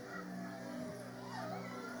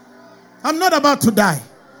 I'm not about to die.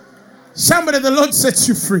 Somebody, the Lord sets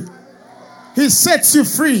you free. He sets you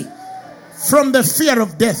free from the fear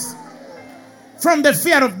of death. From the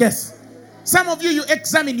fear of death. Some of you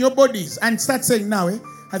examine your bodies and start saying, now,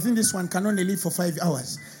 I think this one can only live for 5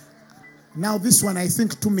 hours. Now this one, I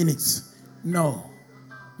think 2 minutes. No.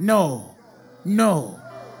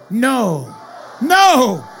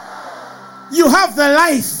 You have the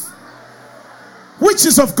life which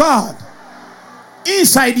is of God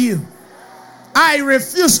inside you. I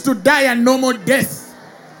refuse to die a normal death.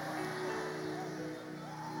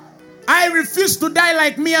 I refuse to die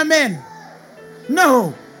like mere men.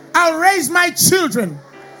 No. I'll raise my children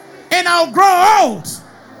and I'll grow old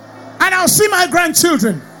and I'll see my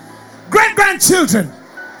grandchildren, great-grandchildren, in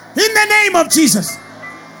the name of Jesus.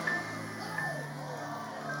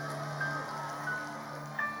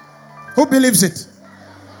 Who believes it?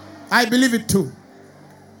 I believe it too.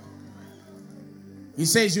 He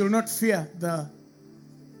says you'll not fear the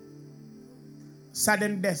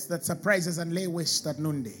sudden death that surprises and lay waste at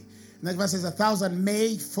noonday. Next verse says, 1,000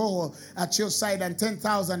 may fall at your side and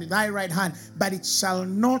 10,000 at thy right hand, but it shall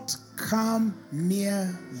not come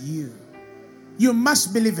near you. You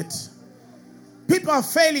must believe it. People are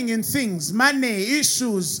failing in things, money,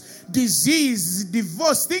 issues, disease,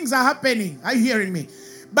 divorce, things are happening. Are you hearing me?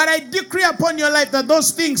 But I decree upon your life that those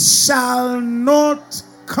things shall not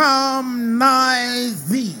come nigh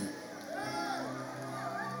thee.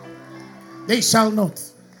 They shall not.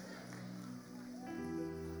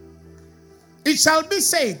 It shall be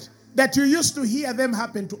said that you used to hear them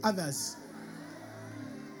happen to others.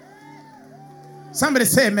 Somebody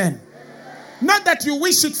say amen. Not that you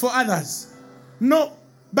wish it for others. No,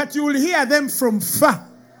 but you will hear them from far.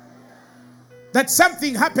 That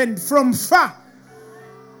something happened from far.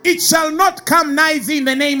 It shall not come nigh thee in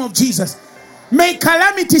the name of Jesus. May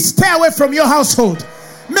calamity stay away from your household.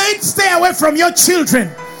 May it stay away from your children.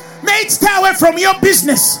 May it stay away from your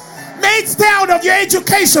business. May it stay out of your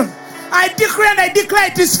education. I decree and I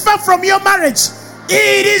declare it is far from your marriage.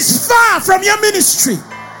 It is far from your ministry. In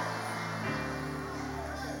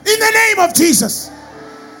the name of Jesus.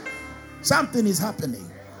 Something is happening.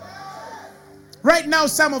 Right now,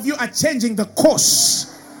 some of you are changing the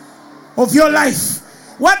course of your life.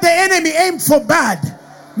 What the enemy aimed for bad,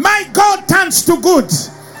 my God turns to good.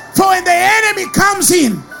 For when the enemy comes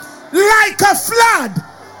in like a flood,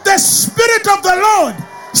 the Spirit of the Lord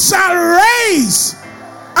shall raise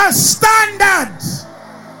a standard.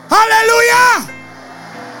 Hallelujah.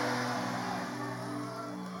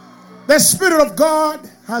 The Spirit of God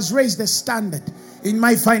has raised the standard in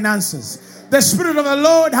my finances. The Spirit of the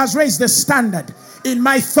Lord has raised the standard in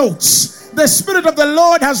my thoughts. The Spirit of the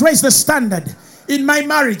Lord has raised the standard in my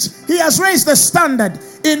marriage. He has raised the standard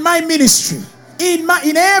in my ministry,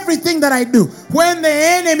 in everything that I do. When the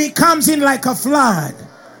enemy comes in like a flood,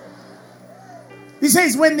 He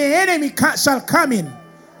says, when the enemy shall come in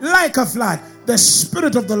like a flood, the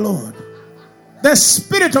Spirit of the Lord, the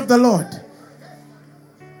Spirit of the Lord,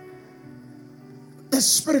 the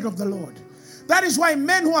Spirit of the Lord. That is why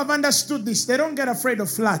men who have understood this, they don't get afraid of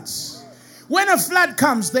floods. When a flood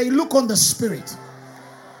comes, they look on the Spirit.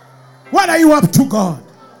 What are you up to, God?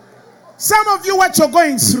 Some of you, what you're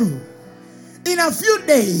going through, in a few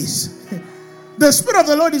days, the Spirit of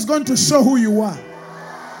the Lord is going to show who you are.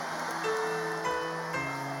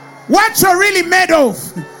 What you're really made of.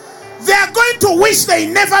 They are going to wish they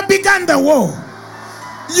never began the war.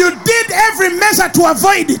 You did every measure to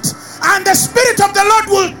avoid it. And the Spirit of the Lord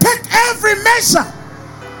will take every measure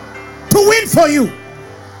to win for you.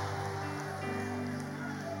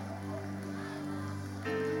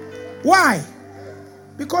 Why?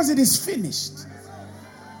 Because it is finished.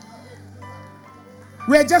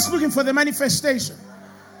 We are just looking for the manifestation.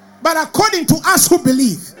 But according to us who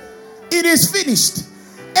believe, it is finished.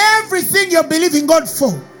 Everything you're believing God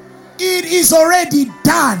for, it is already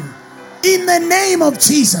done in the name of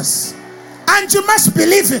Jesus. And you must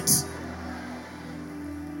believe it.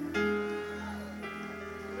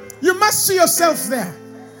 You must see yourself there.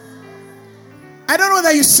 I don't know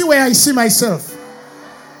whether you see where I see myself.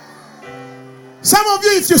 Some of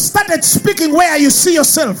you, if you started speaking where you see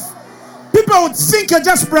yourself, people would think you're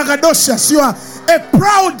just braggadocious. You are a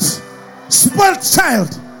proud, spoiled child.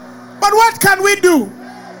 But what can we do?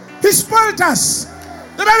 He spoiled us.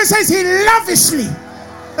 The Bible says he lavishly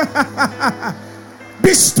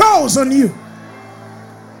bestows on you.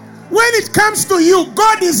 When it comes to you,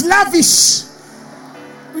 God is lavish.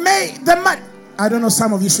 I don't know,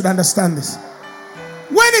 some of you should understand this.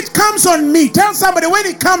 When it comes on me, tell somebody, when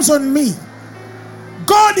it comes on me,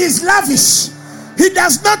 God is lavish. He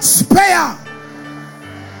does not spare.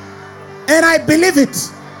 And I believe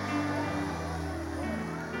it.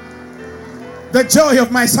 The joy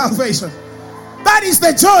of my salvation. That is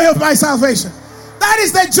the joy of my salvation. That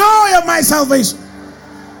is the joy of my salvation.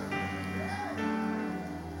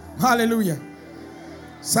 Hallelujah.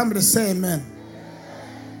 Somebody say amen.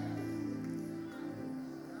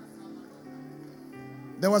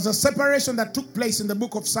 There was a separation that took place in the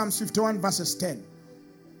book of Psalms 51 verses 10.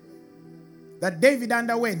 That David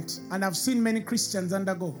underwent, and I've seen many Christians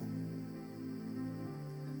undergo.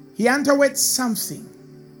 He underwent something.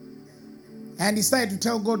 And he started to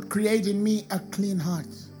tell God, create in me a clean heart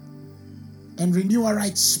and renew a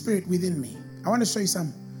right spirit within me. I want to show you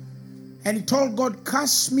something. And he told God,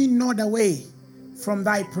 cast me not away from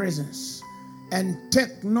thy presence and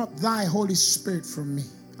take not thy Holy Spirit from me.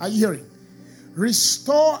 Are you hearing?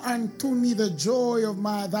 Restore unto me the joy of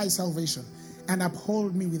thy salvation and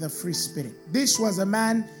uphold me with a free spirit. This was a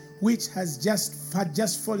man which had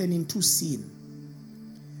just fallen into sin.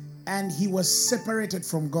 And he was separated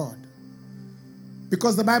from God.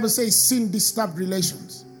 Because the Bible says sin disturbed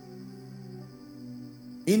relations.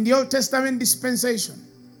 In the Old Testament dispensation,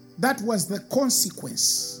 that was the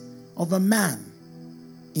consequence of a man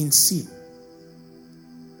in sin.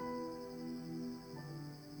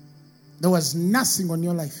 There was nothing on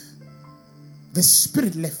your life. The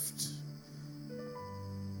Spirit left.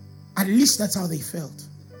 At least that's how they felt.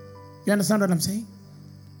 You understand what I'm saying?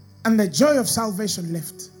 And the joy of salvation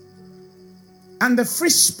left. And the free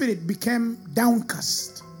spirit became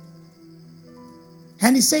downcast.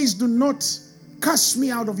 And he says, do not cast me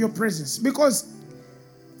out of your presence. Because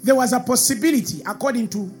there was a possibility, according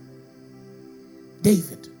to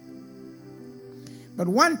David. But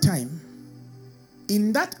one time,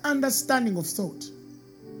 in that understanding of thought,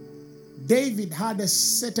 David had a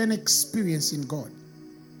certain experience in God.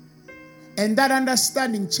 And that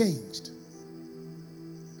understanding changed.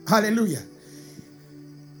 Hallelujah.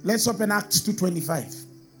 Let's open Acts 2:25.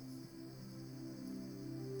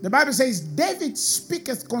 The Bible says, David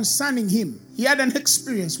speaketh concerning him. He had an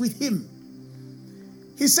experience with him.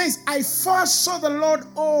 He says, I first saw the Lord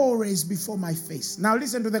always before my face. Now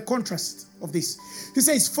listen to the contrast of this. He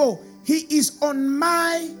says, for he is on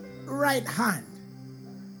my right hand.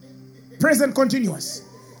 Present continuous.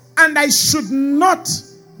 And I should not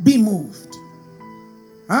be moved.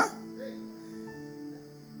 Huh?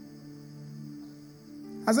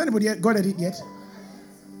 Has anybody got at it yet?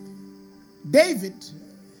 David,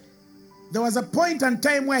 there was a point and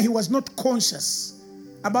time where he was not conscious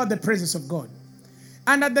about the presence of God.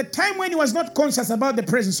 And at the time when he was not conscious about the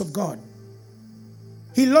presence of God,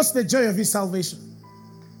 he lost the joy of his salvation.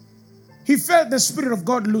 He felt the Spirit of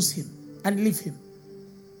God lose him and leave him.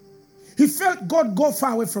 He felt God go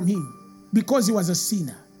far away from him because he was a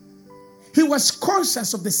sinner. He was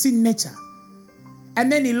conscious of the sin nature. And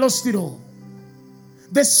then he lost it all.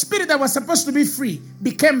 The spirit that was supposed to be free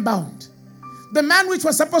became bound. The man which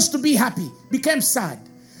was supposed to be happy became sad.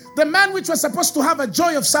 The man which was supposed to have a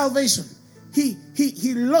joy of salvation, he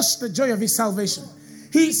lost the joy of his salvation.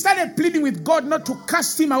 He started pleading with God not to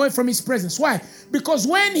cast him away from his presence. Why? Because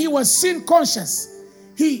when he was sin conscious,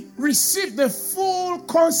 he received the full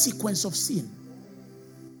consequence of sin.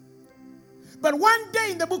 But one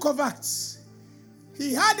day in the book of Acts,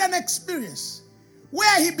 he had an experience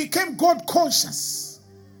where he became God conscious.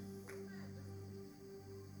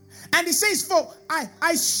 And he says, for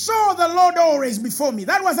I saw the Lord always before me.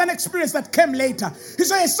 That was an experience that came later. He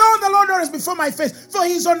said, I saw the Lord always before my face, for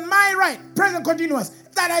he's on my right, present continuous,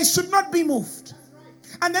 that I should not be moved.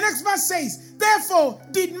 And the next verse says, therefore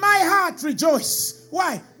did my heart rejoice.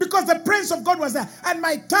 Why? Because the presence of God was there, and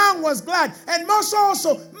my tongue was glad, and most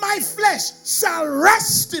also my flesh shall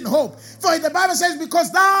rest in hope. For the Bible says, because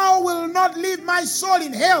thou wilt not leave my soul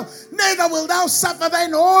in hell, neither wilt thou suffer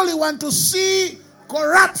thine Holy One to see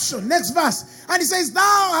corruption. Next verse. And he says,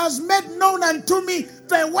 thou hast made known unto me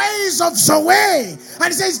the ways of the way. And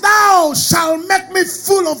he says, thou shalt make me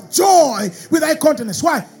full of joy with thy countenance.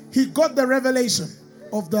 Why? He got the revelation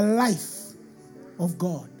of the life of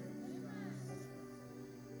God.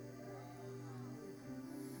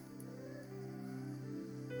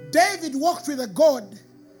 David walked with a God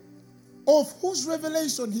of whose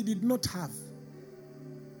revelation he did not have.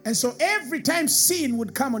 And so every time sin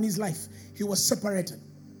would come on his life, he was separated.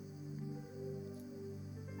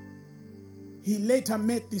 He later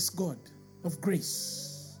met this God of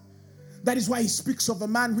grace. That is why he speaks of a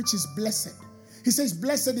man which is blessed. He says,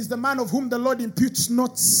 blessed is the man of whom the Lord imputes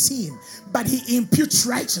not sin, but he imputes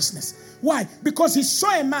righteousness. Why? Because he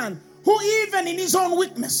saw a man who even in his own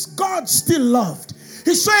weakness, God still loved.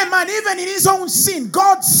 He saw a man, even in his own sin,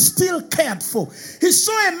 God still cared for. He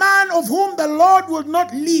saw a man of whom the Lord will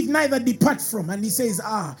not leave, neither depart from. And he says,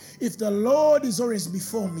 if the Lord is always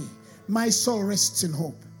before me, my soul rests in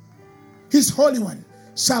hope. His Holy One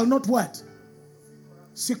shall not what?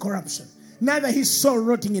 See corruption. Neither his soul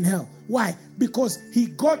rotting in hell. Why? Because he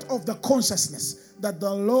got of the consciousness that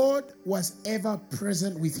the Lord was ever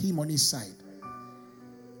present with him on his side.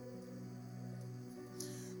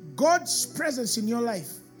 God's presence in your life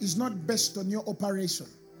is not based on your operation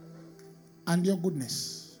and your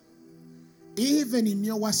goodness. Even in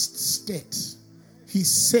your worst state, he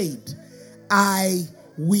said, I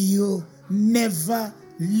will never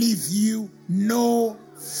leave you nor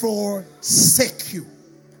forsake you.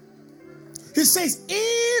 He says,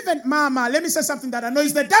 even mama, let me say something that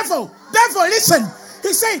annoys the devil. Devil, listen.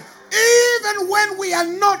 He said, even when we are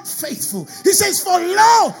not faithful, he says, for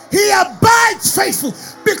lo, he abides faithful,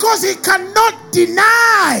 because he cannot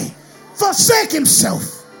deny, forsake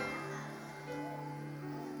himself.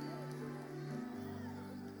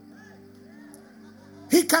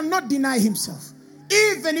 He cannot deny himself,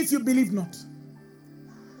 even if you believe not.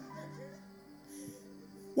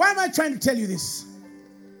 Why am I trying to tell you this?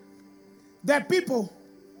 There are people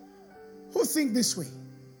who think this way.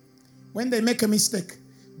 When they make a mistake,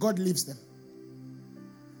 God leaves them.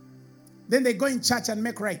 Then they go in church and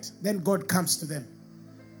make right. Then God comes to them.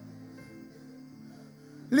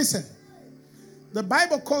 Listen, the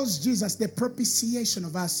Bible calls Jesus the propitiation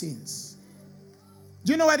of our sins.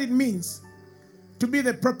 Do you know what it means to be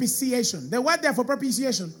the propitiation? The word there for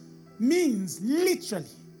propitiation means literally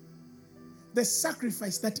the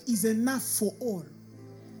sacrifice that is enough for all.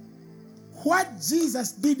 What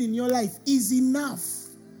Jesus did in your life is enough.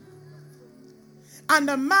 And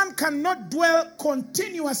a man cannot dwell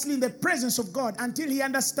continuously in the presence of God until he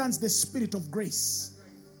understands the spirit of grace.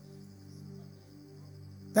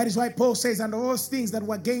 That is why Paul says, and all things that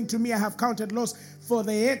were gained to me I have counted loss for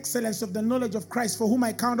the excellence of the knowledge of Christ, for whom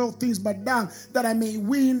I count all things but dung, that I may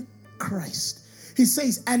win Christ. He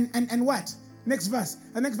says, and what? Next verse.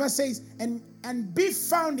 The next verse says, and be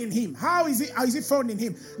found in him. How is it found in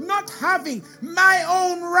him? Not having my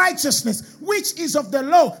own righteousness, which is of the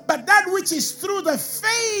law, but that which is through the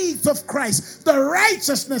faith of Christ, the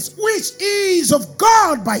righteousness which is of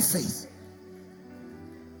God by faith.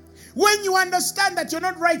 When you understand that you're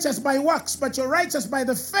not righteous by works, but you're righteous by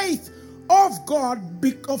the faith of God,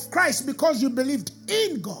 of Christ, because you believed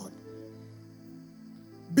in God.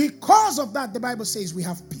 Because of that, the Bible says we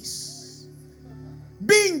have peace.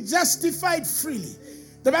 Being justified freely.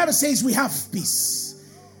 The Bible says we have peace.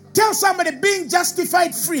 Tell somebody, being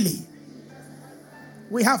justified freely,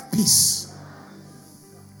 we have peace.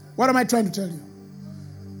 What am I trying to tell you?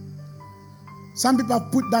 Some people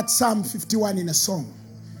have put that Psalm 51 in a song.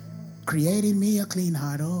 Create in me a clean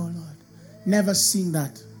heart, oh Lord. Never sing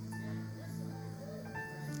that.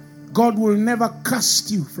 God will never cast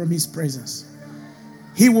you from his presence.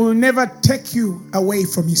 He will never take you away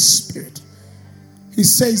from his spirit. He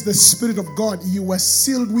says the Spirit of God you were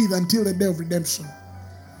sealed with until the day of redemption.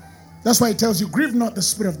 That's why he tells you, grieve not the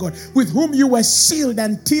Spirit of God, with whom you were sealed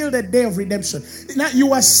until the day of redemption. Now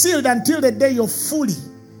you are sealed until the day you're fully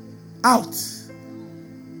out.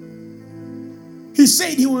 He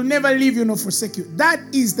said he will never leave you nor forsake you. That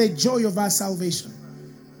is the joy of our salvation.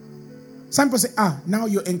 Some people say, now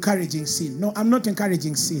you're encouraging sin. No, I'm not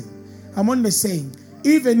encouraging sin. I'm only saying,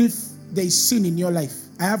 even if there is sin in your life,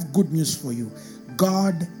 I have good news for you.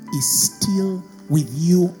 God is still with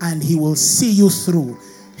you and he will see you through.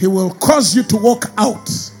 He will cause you to walk out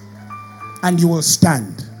and you will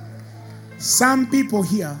stand. Some people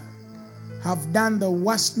here have done the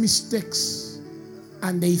worst mistakes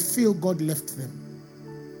and they feel God left them.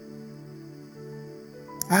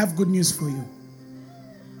 I have good news for you.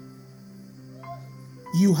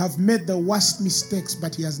 You have made the worst mistakes,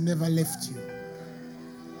 but he has never left you.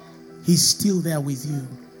 He's still there with you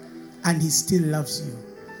and he still loves you.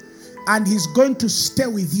 And he's going to stay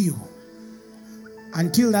with you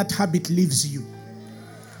until that habit leaves you.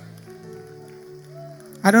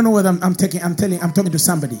 I don't know whether I'm talking to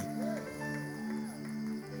somebody.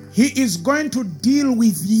 He is going to deal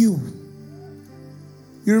with you.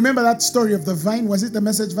 You remember that story of the vine? Was it the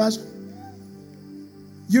Message version?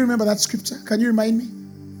 You remember that scripture? Can you remind me?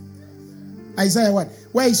 Isaiah what?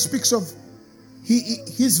 Where he speaks of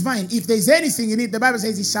his vine. If there's anything in it, the Bible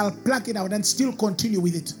says he shall pluck it out and still continue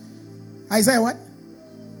with it. Isaiah what?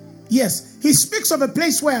 Yes. He speaks of a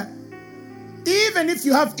place where even if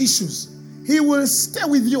you have issues, he will stay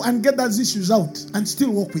with you and get those issues out and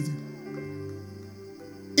still walk with you.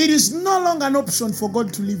 It is no longer an option for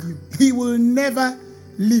God to leave you. He will never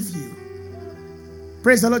leave you.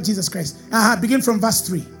 Praise the Lord Jesus Christ. Begin from verse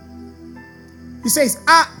 3. He says,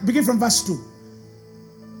 begin from verse 2.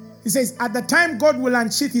 He says, at the time God will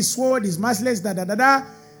unsheath his sword, his merciless,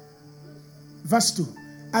 Verse 2.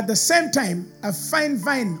 At the same time, a fine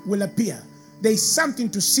vine will appear. There is something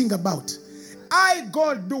to sing about. I,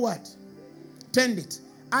 God, do what? Tend it.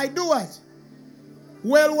 I do what?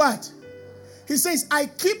 Well, what? He says, I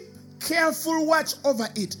keep careful watch over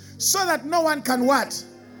it so that no one can what?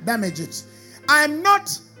 Damage it. I am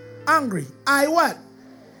not angry. I what?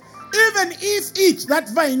 Even if it, that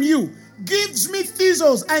vine, you, gives me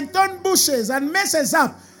thistles and thorn bushes and messes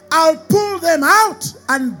up, I'll pull them out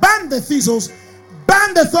and burn the thistles,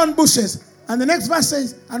 burn the thorn bushes. And the next verse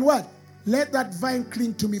says, and what? Let that vine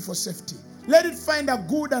cling to me for safety. Let it find a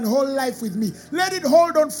good and whole life with me. Let it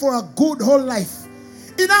hold on for a good whole life.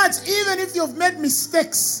 In other words, even if you've made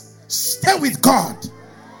mistakes, stay with God.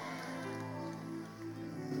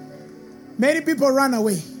 Many people run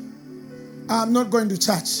away. I'm not going to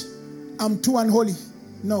church. I'm too unholy.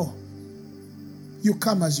 No. You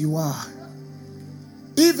come as you are.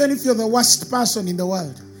 Even if you're the worst person in the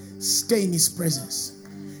world, stay in his presence.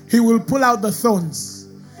 He will pull out the thorns.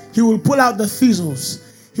 He will pull out the thistles.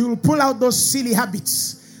 He will pull out those silly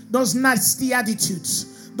habits, those nasty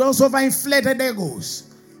attitudes, those overinflated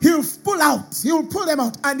egos. He will pull them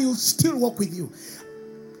out, and he will still walk with you.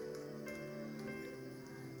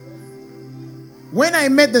 When I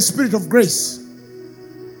met the Spirit of Grace,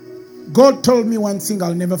 God told me one thing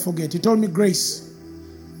I'll never forget. He told me, Grace,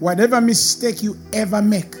 whatever mistake you ever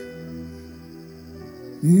make,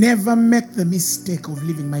 never make the mistake of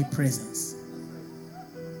leaving my presence.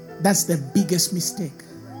 That's the biggest mistake.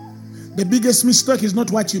 The biggest mistake is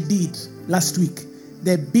not what you did last week.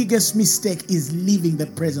 The biggest mistake is leaving the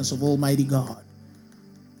presence of Almighty God.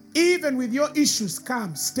 Even with your issues,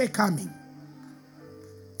 stay coming.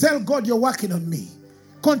 Tell God you're working on me.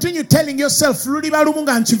 Continue telling yourself, where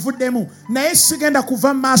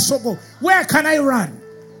can I run?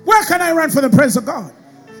 Where can I run for the presence of God?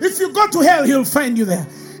 If you go to hell, he'll find you there.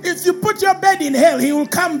 If you put your bed in hell, he will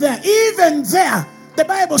come there. Even there, the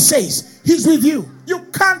Bible says he's with you. You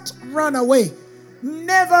can't run away.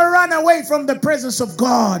 Never run away from the presence of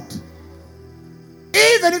God.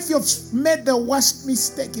 Even if you've made the worst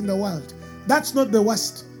mistake in the world, that's not the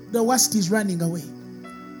worst. The worst is running away.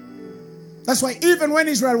 That's why even when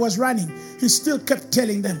Israel was running, he still kept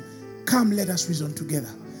telling them, come, let us reason together.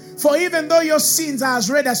 For even though your sins are as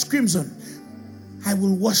red as crimson, I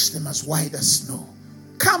will wash them as white as snow.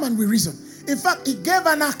 Come and we reason. In fact, he gave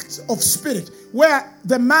an act of spirit where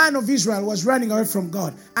the man of Israel was running away from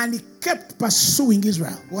God, and he kept pursuing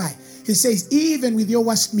Israel. Why? He says, even with your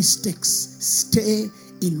worst mistakes, stay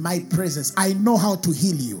in my presence. I know how to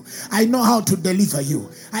heal you. I know how to deliver you.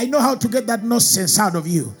 I know how to get that nonsense out of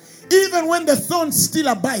you. Even when the thorn still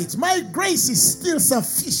abides, my grace is still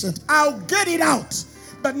sufficient. I'll get it out,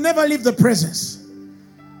 but never leave the presence.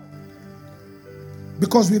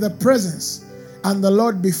 Because with the presence and the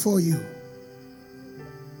Lord before you,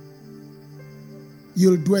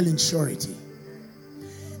 you'll dwell in surety.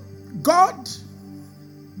 God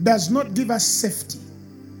does not give us safety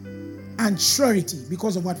and surety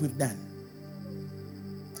because of what we've done.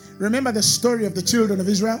 Remember the story of the children of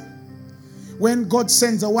Israel? When God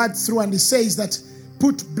sends a word through and he says that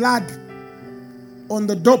put blood on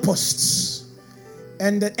the doorposts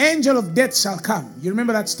and the angel of death shall come. You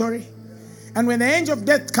remember that story? And when the angel of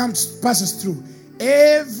death passes through,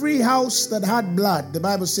 every house that had blood, the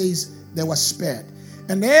Bible says they were spared.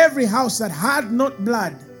 And every house that had not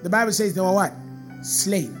blood, the Bible says they were what?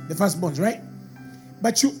 Slain. The firstborns, right?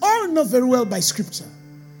 But you all know very well by scripture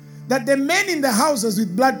that the men in the houses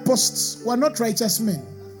with blood posts were not righteous men.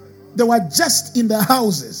 They were just in the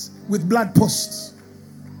houses with blood posts.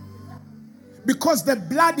 Because the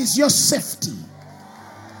blood is your safety.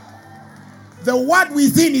 The word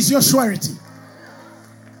within is your surety.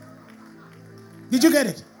 Did you get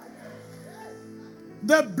it?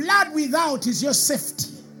 The blood without is your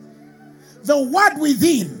safety. The word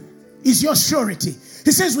within is your surety.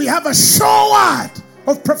 He says we have a sure word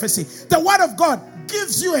of prophecy. The word of God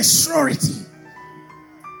gives you a surety.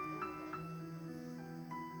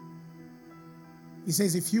 He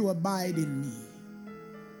says, if you abide in me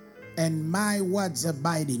and my words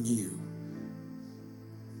abide in you,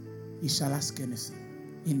 you shall ask anything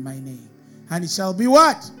in my name. And it shall be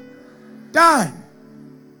what? Done.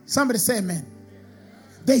 Somebody say amen.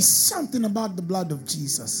 There's something about the blood of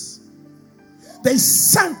Jesus. There's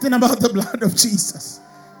something about the blood of Jesus.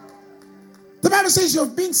 The Bible says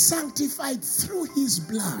you've been sanctified through his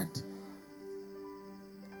blood.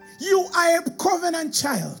 You are a covenant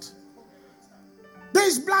child. There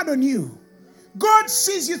is blood on you. God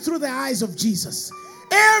sees you through the eyes of Jesus.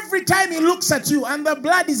 Every time he looks at you and the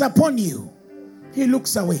blood is upon you, he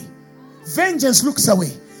looks away. Vengeance looks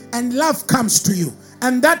away. And love comes to you.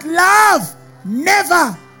 And that love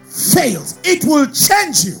never fails. It will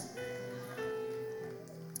change you.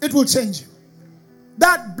 It will change you.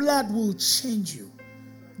 That blood will change you.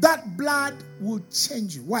 That blood will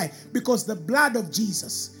change you. Why? Because the blood of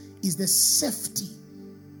Jesus is the safety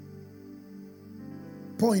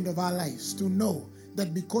point of our lives, to know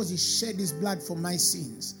that because he shed his blood for my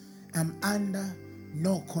sins, I'm under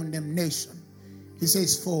no condemnation. He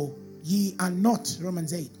says, for ye are not,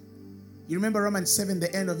 Romans 8. You remember Romans 7,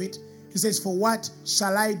 the end of it? He says, for what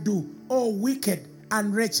shall I do, O wicked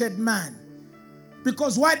and wretched man?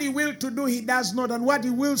 Because what he will to do, he does not, and what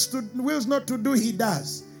he wills not to do, he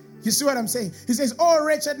does. You see what I'm saying? He says, oh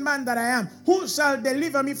wretched man that I am, who shall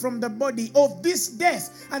deliver me from the body of this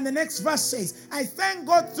death? And the next verse says, I thank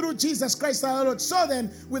God through Jesus Christ our Lord. So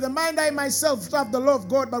then, with the mind I myself serve the law of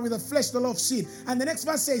God, but with the flesh the law of sin. And the next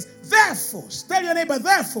verse says, therefore, tell your neighbor,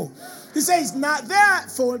 therefore. He says, now,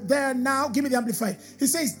 therefore, there now, give me the Amplified. He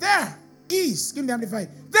says, there is, give me the Amplified.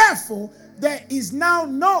 Therefore, there is now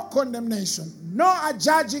no condemnation, no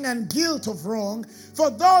adjudging and guilt of wrong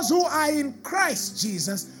for those who are in Christ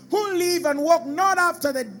Jesus, who live and walk not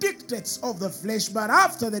after the dictates of the flesh, but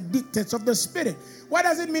after the dictates of the Spirit. What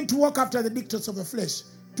does it mean to walk after the dictates of the flesh?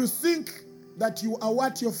 To think that you are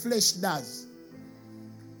what your flesh does.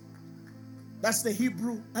 That's the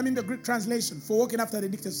the Greek translation for walking after the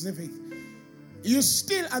dictates of the faith. You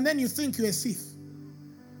steal and then you think you're a thief.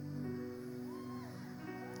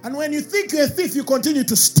 And when you think you're a thief, you continue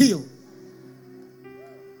to steal.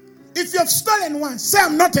 If you have stolen once, say,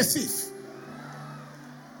 I'm not a thief.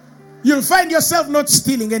 You'll find yourself not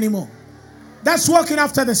stealing anymore. That's walking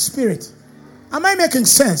after the Spirit. Am I making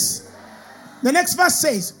sense? The next verse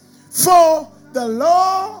says, for the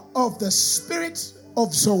law of the Spirit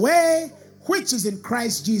of Zoe, which is in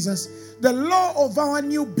Christ Jesus, the law of our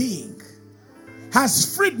new being,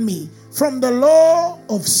 has freed me from the law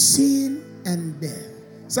of sin and death.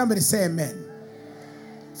 Somebody say amen.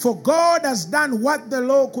 For God has done what the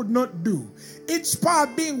law could not do. Its power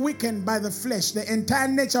being weakened by the flesh, the entire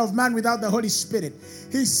nature of man without the Holy Spirit.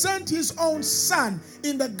 He sent his own Son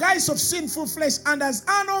in the guise of sinful flesh, and as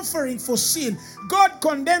an offering for sin, God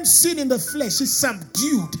condemned sin in the flesh. He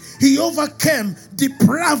subdued, he overcame,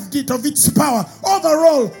 deprived it of its power over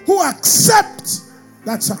all who accept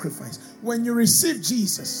that sacrifice. When you receive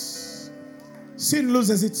Jesus, sin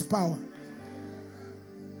loses its power.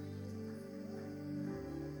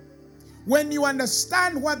 When you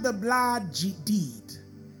understand what the blood did,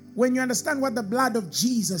 when you understand what the blood of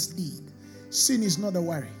Jesus did, sin is not a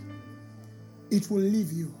worry. It will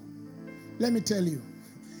leave you. Let me tell you,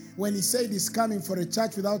 when he said he's coming for a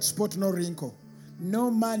church without spot nor wrinkle,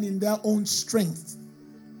 no man in their own strength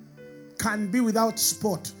can be without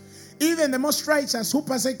spot. Even the most righteous who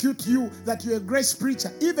persecute you that you're a grace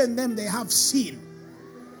preacher, even them, they have sin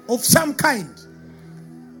of some kind.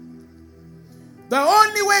 The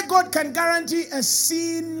only way God can guarantee a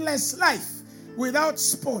sinless life without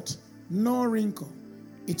spot, no wrinkle,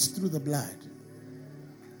 it's through the blood.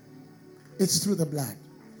 It's through the blood.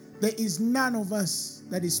 There is none of us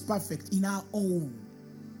that is perfect in our own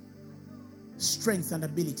strength and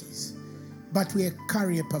abilities, but we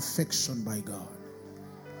carry a perfection by God.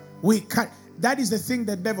 That is the thing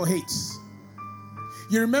the devil hates.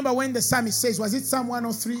 You remember when the psalmist says, was it Psalm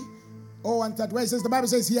 103 or 130, where it says, the Bible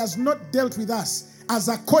says, he has not dealt with us as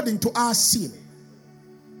according to our sin.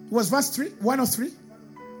 It was verse 3, 103,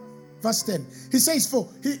 verse 10. He says,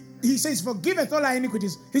 he says, forgiveth all our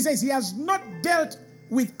iniquities. He says, he has not dealt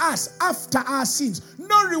with us after our sins,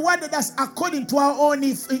 nor rewarded us according to our own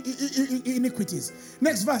iniquities.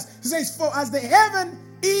 Next verse, he says, for as the heaven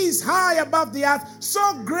is high above the earth,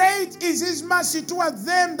 so great is his mercy toward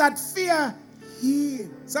them that fear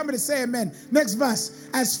him. Somebody say amen. Next verse,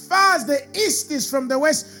 as far as the east is from the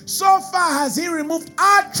west, so far has he removed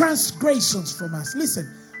our transgressions from us.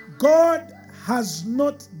 Listen, God has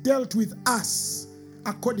not dealt with us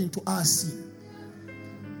according to our sin.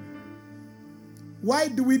 Why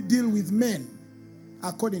do we deal with men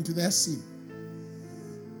according to their sin?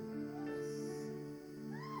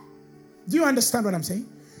 Do you understand what I'm saying?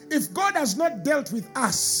 If God has not dealt with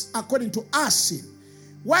us according to our sin,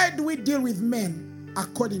 why do we deal with men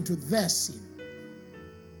according to their sin?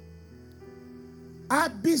 Our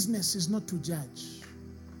business is not to judge.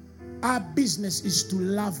 Our business is to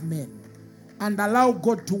love men and allow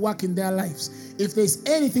God to work in their lives. If there's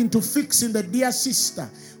anything to fix in the dear sister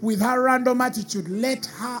with her random attitude, let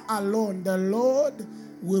her alone. The Lord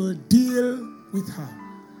will deal with her.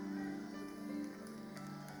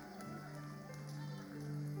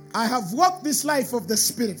 I have walked this life of the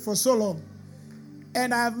Spirit for so long,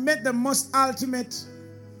 and I have met the most ultimate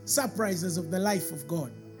surprises of the life of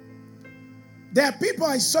God. There are people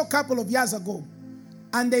I saw a couple of years ago,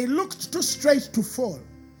 and they looked too straight to fall.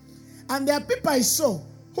 And there are people I saw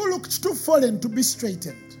who looked too fallen to be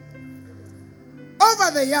straightened.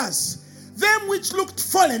 Over the years, them which looked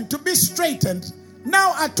fallen to be straightened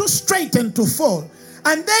now are too straightened to fall.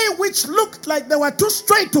 And they which looked like they were too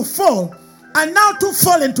straight to fall are now too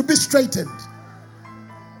fallen to be straightened.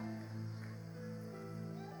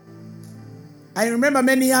 I remember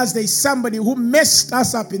many years there is somebody who messed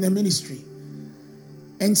us up in the ministry.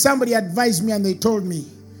 And somebody advised me and they told me,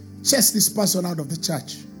 chase this person out of the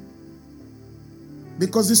church.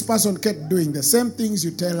 Because this person kept doing the same things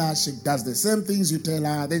you tell her, she does the same things you tell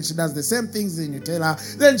her, then she does the same things then you tell her,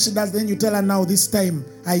 then she does, then you tell her now this time,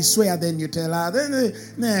 I swear, then you tell her,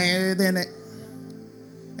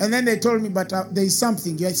 and then they told me, but there is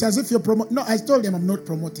something. It's as if you're promoting. No, I told them I'm not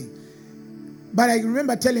promoting. But I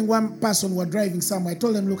remember telling one person who was driving somewhere, I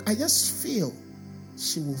told them, look, I just feel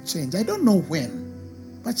she will change. I don't know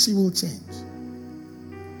when, but she will change.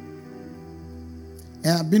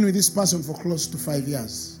 And I've been with this person for close to 5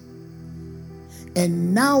 years.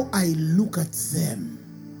 And now I look at them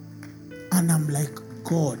and I'm like,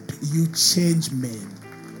 God, you change men.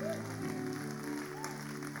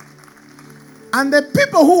 And the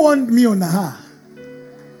people who want me on her,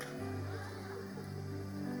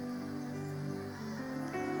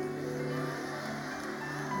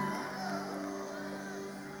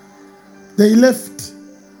 they left.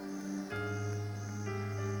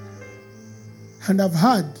 And I've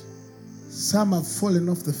heard some have fallen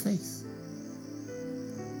off the faith.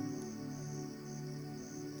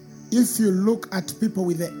 If you look at people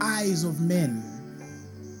with the eyes of men,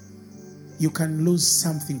 you can lose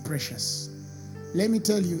something precious. Let me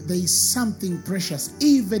tell you, there is something precious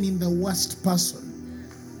even in the worst person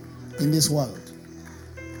in this world.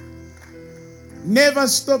 Never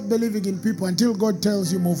stop believing in people until God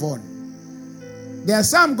tells you move on. There are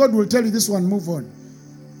some God will tell you this one move on.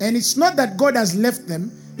 And it's not that God has left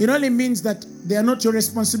them. It only means that they are not your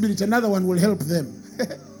responsibility. Another one will help them.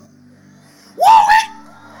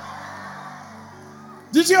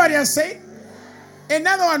 Did you hear what I say?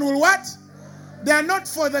 Another one will what? They are not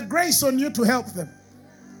for the grace on you to help them.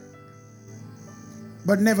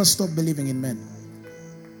 But never stop believing in men.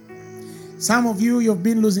 Some of you, you've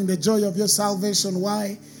been losing the joy of your salvation.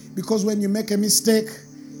 Why? Because when you make a mistake,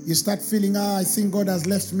 you start feeling, I think God has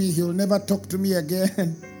left me. He'll never talk to me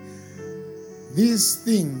again. These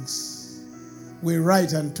things we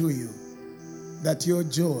write unto you, that your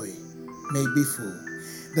joy may be full.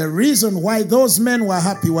 The reason why those men were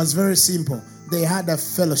happy was very simple. They had a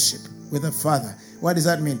fellowship with the Father. What does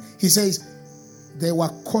that mean? He says they were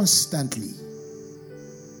constantly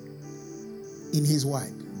in his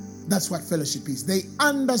word. That's what fellowship is. They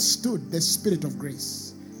understood the spirit of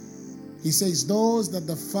grace. He says, those that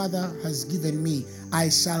the Father has given me, I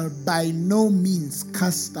shall by no means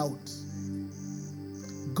cast out.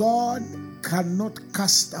 God cannot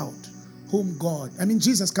cast out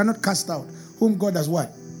Jesus cannot cast out whom God has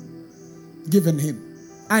what? Given him.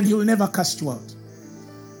 And he will never cast you out.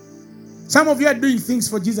 Some of you are doing things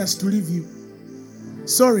for Jesus to leave you.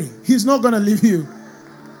 Sorry, he's not going to leave you.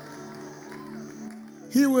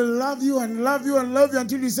 He will love you and love you and love you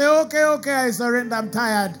until you say, okay, I surrender, I'm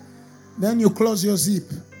tired. Then you close your zip.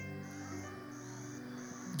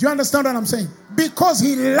 Do you understand what I'm saying? Because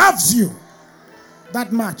he loves you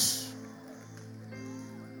that much.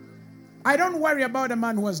 I don't worry about a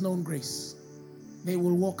man who has known grace. They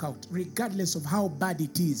will walk out. Regardless of how bad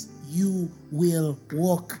it is, you will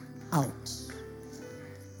walk out.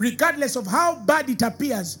 Regardless of how bad it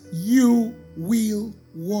appears, you will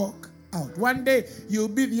walk out. One day, you'll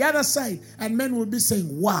be the other side, and men will be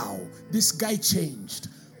saying, wow, this guy changed.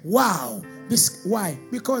 Wow. Why?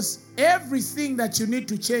 Because everything that you need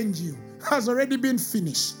to change you has already been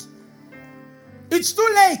finished. It's too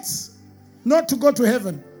late not to go to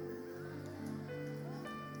heaven.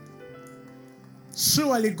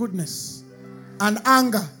 Surely goodness and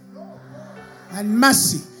anger and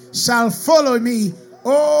mercy shall follow me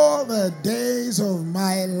all the days of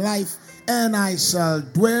my life, and I shall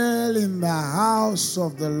dwell in the house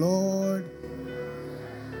of the Lord.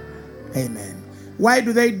 Amen. Why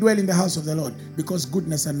do they dwell in the house of the Lord? Because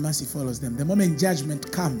goodness and mercy follows them. The moment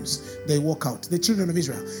judgment comes, they walk out. The children of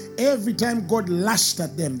Israel, every time God lashed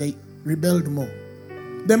at them, they rebelled more.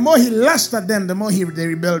 The more he lashed at them, the more they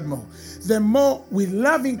rebelled more. The more with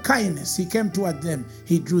loving kindness he came toward them,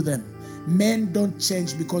 he drew them. Men don't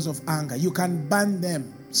change because of anger. You can burn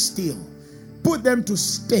them still. Put them to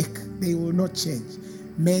stake. They will not change.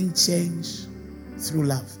 Men change through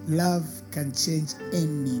love. Love can change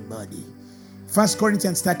anybody. 1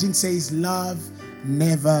 Corinthians 13 says, love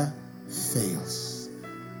never fails.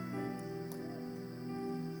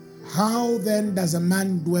 How then does a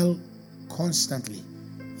man dwell constantly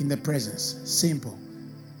in the presence? Simple.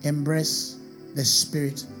 Embrace the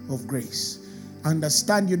spirit of grace.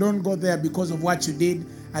 Understand you don't go there because of what you did,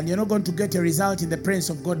 and you're not going to get a result in the presence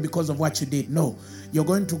of God because of what you did. No, you're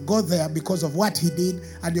going to go there because of what he did,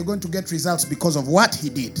 and you're going to get results because of what he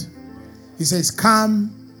did. He says,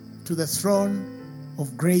 come to the throne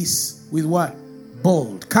of grace with what?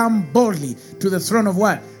 Bold. Come boldly to the throne of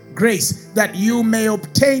what? Grace, that you may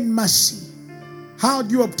obtain mercy. How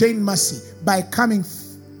do you obtain mercy? By coming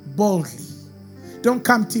boldly. Don't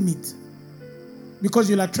come timid, because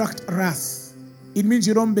you'll attract wrath. It means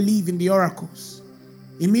you don't believe in the oracles.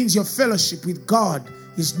 It means your fellowship with God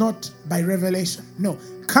is not by revelation. No.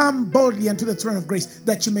 Come boldly unto the throne of grace,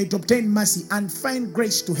 that you may obtain mercy and find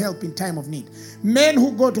grace to help in time of need. Men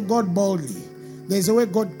who go to God boldly, there's a way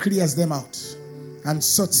God clears them out and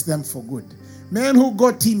sorts them for good. Men who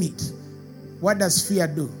go timid, what does fear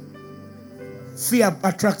do? Fear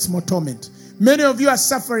attracts more torment. Many of you are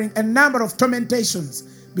suffering a number of tormentations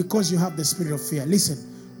because you have the spirit of fear. Listen,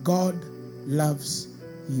 God loves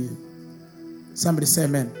you. Somebody say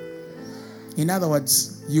amen. In other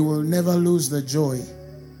words, you will never lose the joy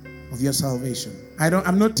of your salvation.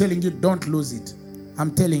 I'm not telling you don't lose it.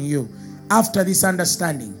 I'm telling you, after this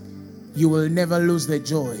understanding, you will never lose the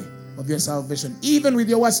joy of your salvation. Even with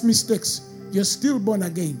your worst mistakes, you're still born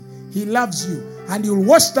again. He loves you, and he'll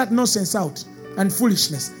wash that nonsense out and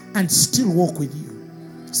foolishness and still walk with you.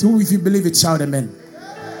 So if you believe it, shout amen.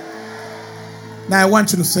 Now I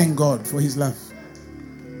want you to thank God for his love.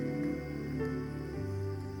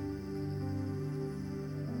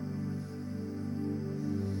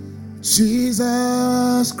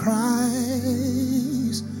 Jesus Christ,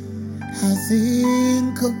 I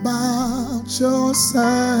think about your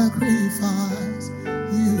sacrifice.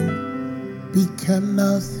 You became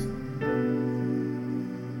nothing,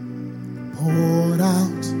 poured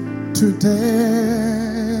out to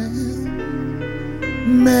death.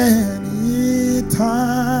 Many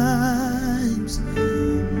times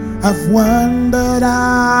I've wondered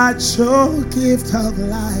at your gift of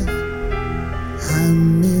life.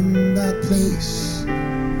 I'm in that place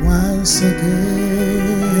once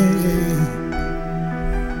again.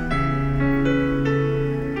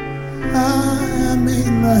 I'm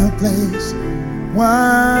in that place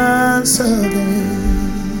once again.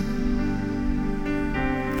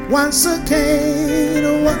 Once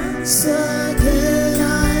again, once again,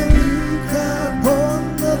 I look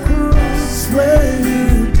upon the cross where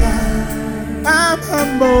you died. I'm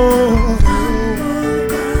humble.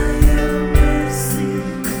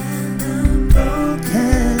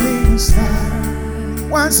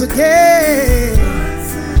 Once again,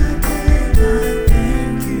 I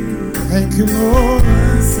thank you. you, Lord.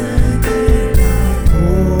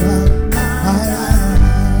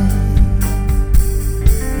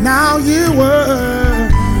 Now you were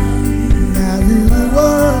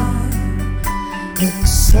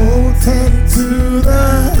exalted to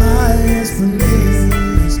the highest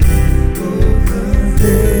place. Over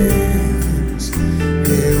heavens,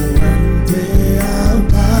 day one day I'll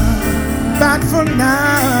bow. But for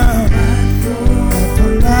now,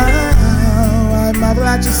 I marvel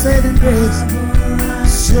at your saving grace.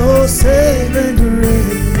 Your saving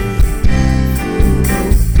grace.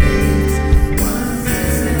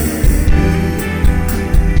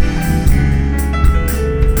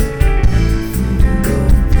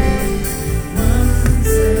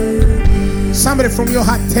 Somebody from your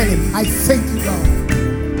heart tell him, I thank you, God.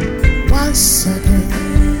 Once again.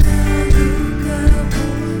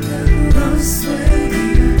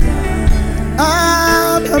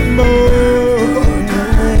 I'm alone,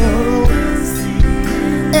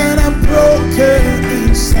 and I'm broken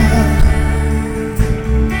inside.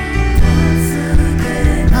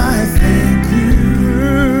 I thank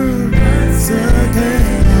you. Once again,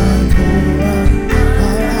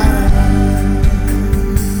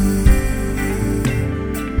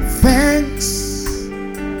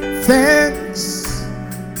 thanks,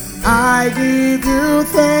 I give you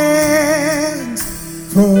thanks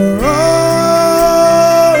for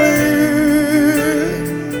all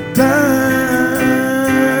you've done.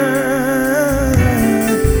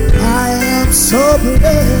 I am so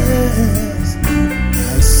blessed,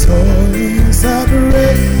 my soul is at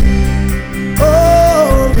rest.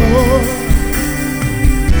 Oh Lord,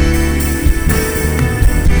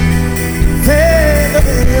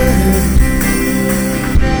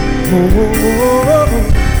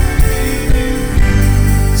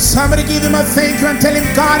 somebody give him a thank you and tell him,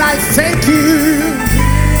 God, I thank you.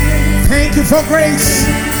 Thank you for grace.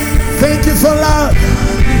 Thank you for love.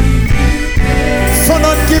 For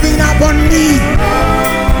not giving up on me.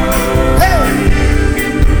 Hey.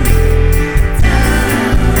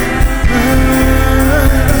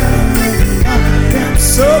 I'm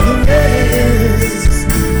so blessed.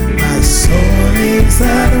 My soul is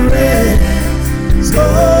at rest.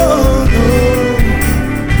 Oh Lord,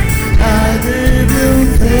 I give you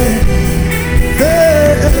thanks.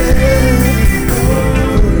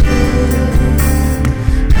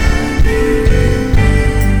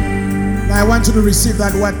 I want you to receive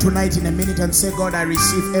that word tonight in a minute and say, God, I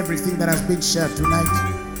receive everything that has been shared tonight.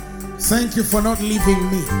 Thank you for not leaving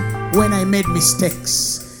me when I made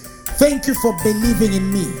mistakes. Thank you for believing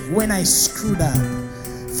in me when I screwed up.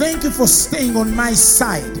 Thank you for staying on my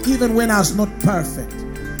side even when I was not perfect.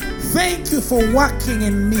 Thank you for working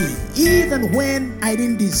in me even when I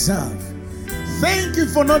didn't deserve. Thank you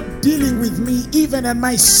for not dealing with me even when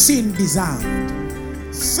my sin deserved.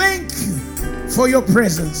 Thank you for your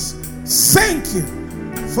presence. Thank you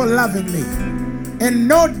for loving me. And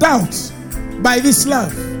no doubt by this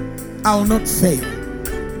love I will not fail.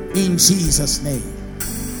 In Jesus' name.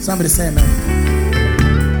 Somebody say amen.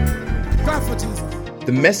 Clap for Jesus.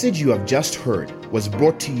 The message you have just heard was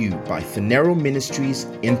brought to you by Phaneroo Ministries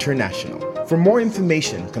International. For more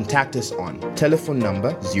information, contact us on telephone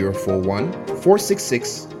number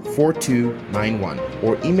 041-466-4291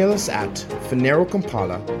 or email us at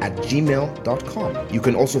phanerokampala@gmail.com. You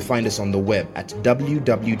can also find us on the web at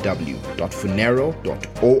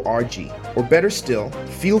www.phanero.org. Or better still,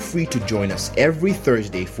 feel free to join us every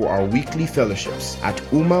Thursday for our weekly fellowships at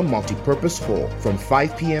Uma Multipurpose Hall from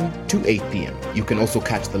 5 p.m. to 8 p.m. You can also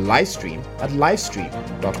catch the live stream at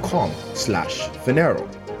livestream.com/Phaneroo.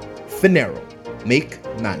 Phaneroo, make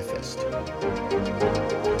manifest.